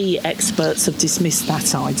 But bee experts have dismissed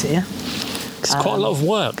that idea. It's quite a lot of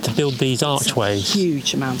work to build these archways.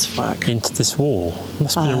 Huge amount of work. Into this wall.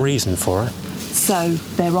 Must have been a reason for it. So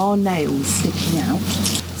there are nails sticking out.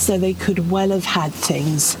 So they could well have had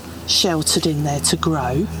things sheltered in there to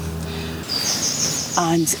grow.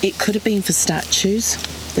 And it could have been for statues.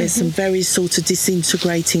 There's some very sort of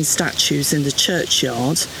disintegrating statues in the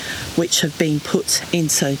churchyard which have been put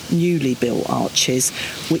into newly built arches,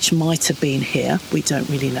 which might have been here. We don't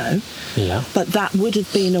really know. Yeah. But that would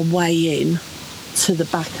have been a way in to the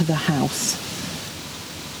back of the house.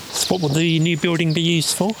 So what will the new building be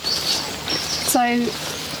used for? So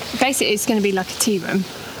basically it's going to be like a tea room.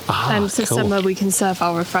 So cool. somewhere we can serve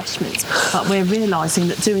our refreshments. But we're realising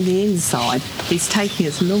that doing the inside is taking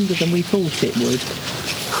us longer than we thought it would,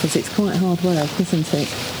 because it's quite hard work, isn't it?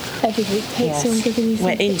 Everything takes longer than you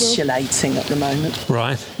think. We're insulating at the moment.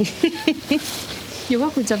 Right. You're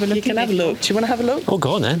welcome to have a look. You can have a look. Do you want to have a look? Oh,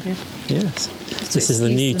 go on then. Yeah. Yes. This is the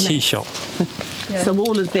new tea shop. Yeah. So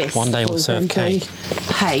all of this One day we'll serve cake.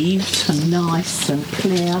 Paved and nice and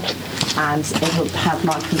clear, and it will have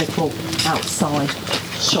like a little outside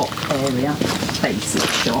shop area, basic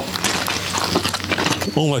shop.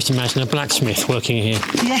 Almost imagine a blacksmith working here.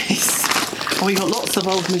 Yes. And we've got lots of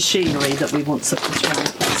old machinery that we want to put around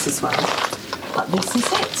the place as well. But this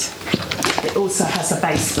is it. It also has a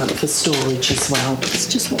basement for storage as well. It's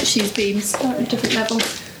just what she's been at a different level.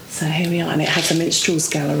 So here we are, and it has a minstrel's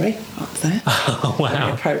gallery up there. Oh,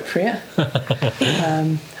 wow. Very appropriate.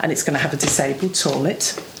 And it's going to have a disabled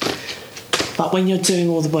toilet. But when you're doing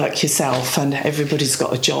all the work yourself, and everybody's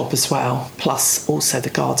got a job as well, plus also the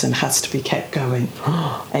garden has to be kept going.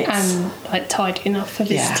 And like tidying up for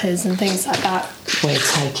visitors and things like that. We're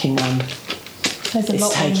taking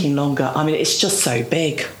It's taking longer. I mean, it's just so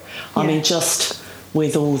big. I mean, just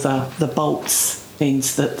with all the bolts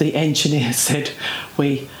means that the engineer said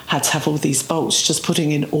we had to have all these bolts. Just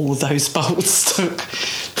putting in all those bolts took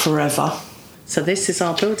forever. So this is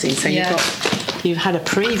our building. So you've had a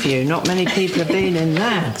preview. Not many people have been in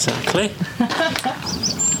there. Exactly.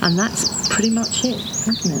 And that's pretty much it,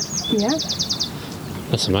 isn't it?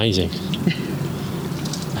 Yeah. That's amazing.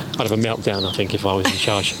 I'd have a meltdown, I think, if I was in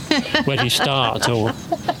charge. Where do you start at all?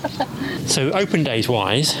 So, open days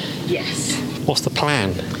wise, Yes. what's the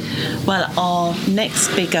plan? Well, our next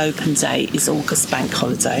big open day is August Bank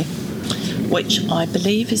Holiday, which I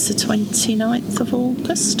believe is the 29th of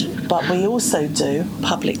August. But we also do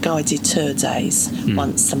public guided tour days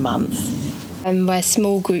once a month. And where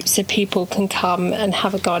small groups of people can come and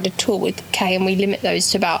have a guided tour with Kay, and we limit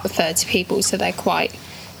those to about 30 people, so they're quite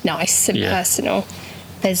nice and personal.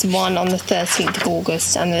 There's one on the 13th of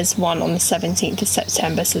August and there's one on the 17th of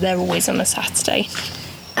September, so they're always on a Saturday.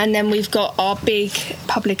 And then we've got our big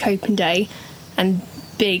public open day, and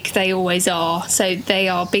big they always are. So they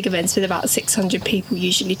are big events with about 600 people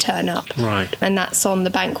usually turn up. Right. And that's on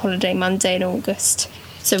the bank holiday Monday in August.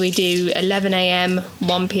 So we do 11 a.m,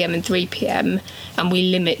 1 p.m, and 3 p.m, and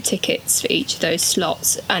we limit tickets for each of those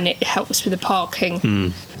slots, and it helps with the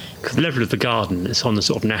parking. The level of the garden is on the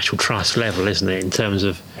sort of National Trust level, isn't it? In terms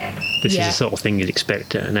of this is the sort of thing you'd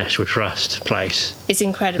expect at a National Trust place. It's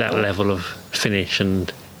incredible. That level of finish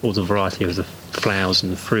and all the variety of the flowers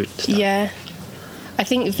and the fruit and stuff. Yeah. I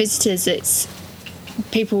think visitors,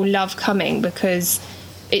 people love coming because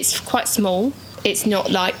it's quite small. It's not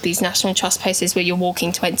like these National Trust places where you're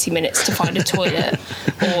walking 20 minutes to find a toilet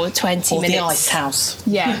or 20 minutes. Or the ice house.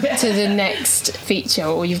 Yeah, to the next feature,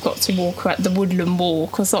 or you've got to walk around the woodland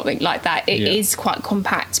walk or something like that. It is quite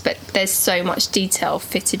compact, but there's so much detail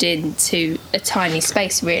fitted into a tiny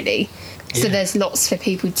space, really. So there's lots for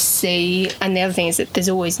people to see. And the other thing is that there's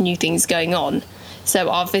always new things going on. So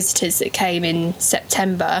our visitors that came in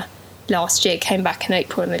September last year came back in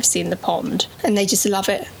April and they've seen the pond and they just love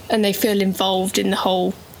it and they feel involved in the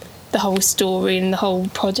whole story and the whole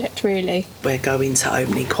project, really. We're going to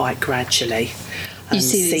opening quite gradually and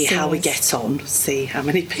see how we get on, see how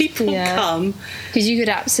many people come. Because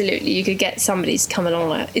you could get somebody to come along,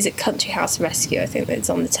 like, is it Country House Rescue, I think that's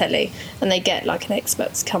on the telly, and they get like an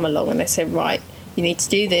expert to come along and they say, right, you need to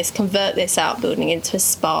do this, convert this outbuilding into a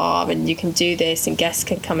spa, and you can do this and guests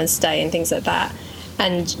can come and stay and things like that.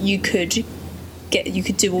 And you could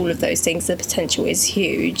do all of those things. The potential is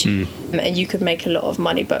huge, and you could make a lot of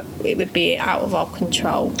money, but it would be out of our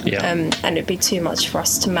control, and it'd be too much for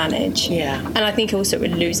us to manage. And I think also it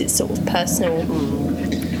would lose its sort of personal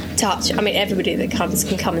touch. I mean, everybody that comes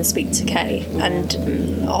can come and speak to Kay and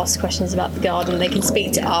ask questions about the garden. They can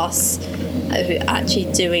speak to us who are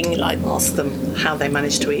actually doing, like, ask them how they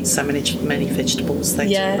manage to eat so many vegetables. They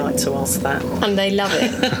do like to ask that, and they love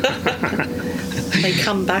it. They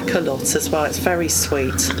come back a lot as well. It's very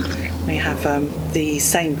sweet. We have the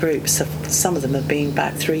same groups. Some of them have been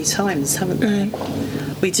back 3 times, haven't they?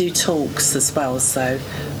 We do talks as well, so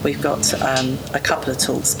we've got a couple of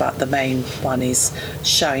talks, but the main one is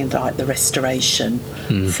showing like the restoration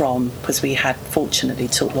because we had fortunately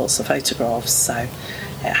took lots of photographs, so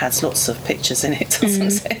it has lots of pictures in it,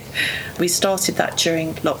 doesn't it? We started that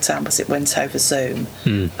during lockdown because it went over Zoom,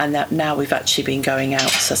 and that now we've actually been going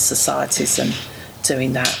out to societies and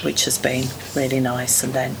doing that, which has been really nice.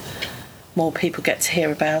 And then more people get to hear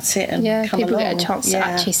about it and come people along. get a chance to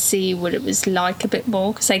actually see what it was like a bit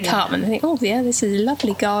more, because they come and they think, oh yeah, this is a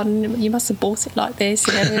lovely garden, you must have bought it like this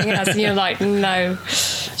and everything else, and you're like, no,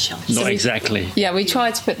 not exactly. We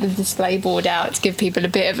tried to put the display board out to give people a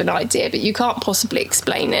bit of an idea, but you can't possibly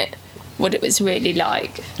explain it, what it was really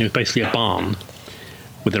like. It was basically a barn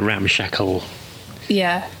with a ramshackle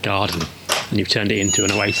garden, and you've turned it into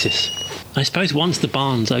an oasis. I suppose once the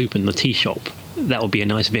barn's open, the tea shop, that will be a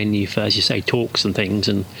nice venue for, as you say, talks and things,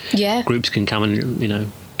 and groups can come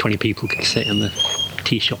and 20 people can sit in the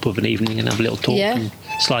tea shop of an evening and have a little talk and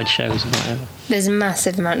slideshows and whatever. There's a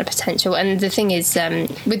massive amount of potential, and the thing is,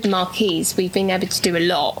 with the marquees, we've been able to do a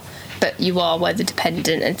lot, but you are weather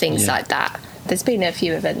dependent and things like that. There's been a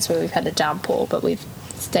few events where we've had a downpour, but we've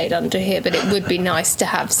stayed under here, but it would be nice to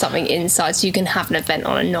have something inside so you can have an event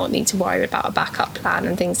on and not need to worry about a backup plan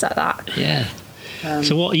and things like that.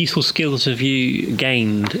 So what useful skills have you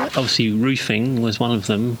gained? Obviously roofing was one of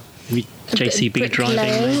them. JCB driving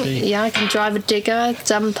maybe? I can drive a digger,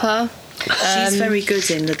 dumper. She's very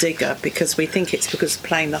good in the digger, because we think it's because of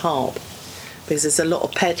playing the harp, because there's a lot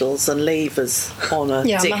of pedals and levers on a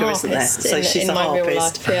digger, isn't there? So she's a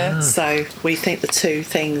harpist. So we think the two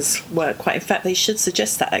things work quite. In fact, they should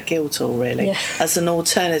suggest that at Guildhall, really, as an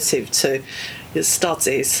alternative to your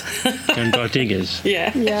studdies. And drive diggers.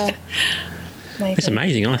 Yeah. Maybe. It's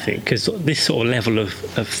amazing, I think, because this sort of level of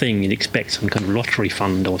thing, you'd expect some kind of lottery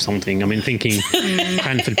fund or something. I mean, thinking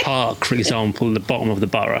Cranford Park, for example, the bottom of the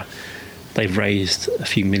borough, they've raised a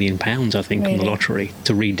few £1 million, I think, on the lottery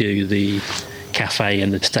to redo the cafe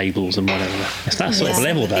and the stables and whatever. It's that sort of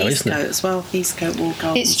level, though, isn't it? As well, Eastcote Wall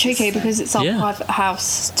Garden. It's tricky because it's our private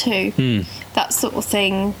house too. That sort of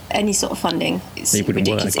thing, any sort of funding, it's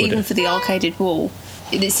ridiculous. Even for the arcaded wall,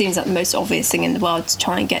 it seems like the most obvious thing in the world to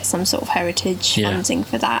try and get some sort of heritage funding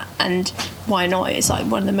for that. And why not? It's like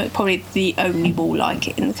one of the probably the only wall like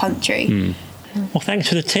it in the country. Well, thanks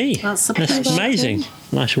for the tea. That's amazing.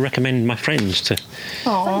 And I shall recommend my friends to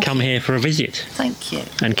come here for a visit. Thank you.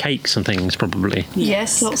 And cakes and things, probably.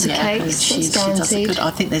 Yes, lots of cakes. She does a good.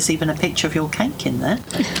 I think there's even a picture of your cake in there,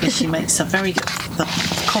 because she makes a very good. The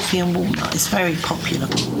coffee and walnut is very popular.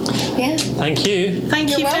 Yeah. Thank you.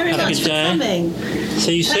 Thank you very much for coming.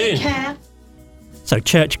 See you soon. Take care. So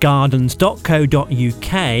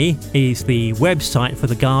churchgardens.co.uk is the website for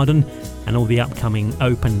the garden, and all the upcoming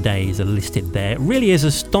open days are listed there. It really is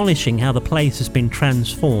astonishing how the place has been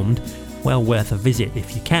transformed. Well worth a visit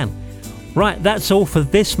if you can. Right, that's all for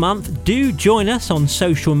this month. Do join us on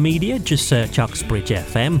social media, just search Uxbridge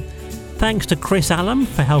FM. Thanks to Chris Allam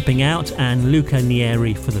for helping out, and Luca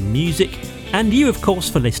Nieri for the music, and you of course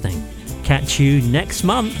for listening. Catch you next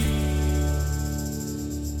month.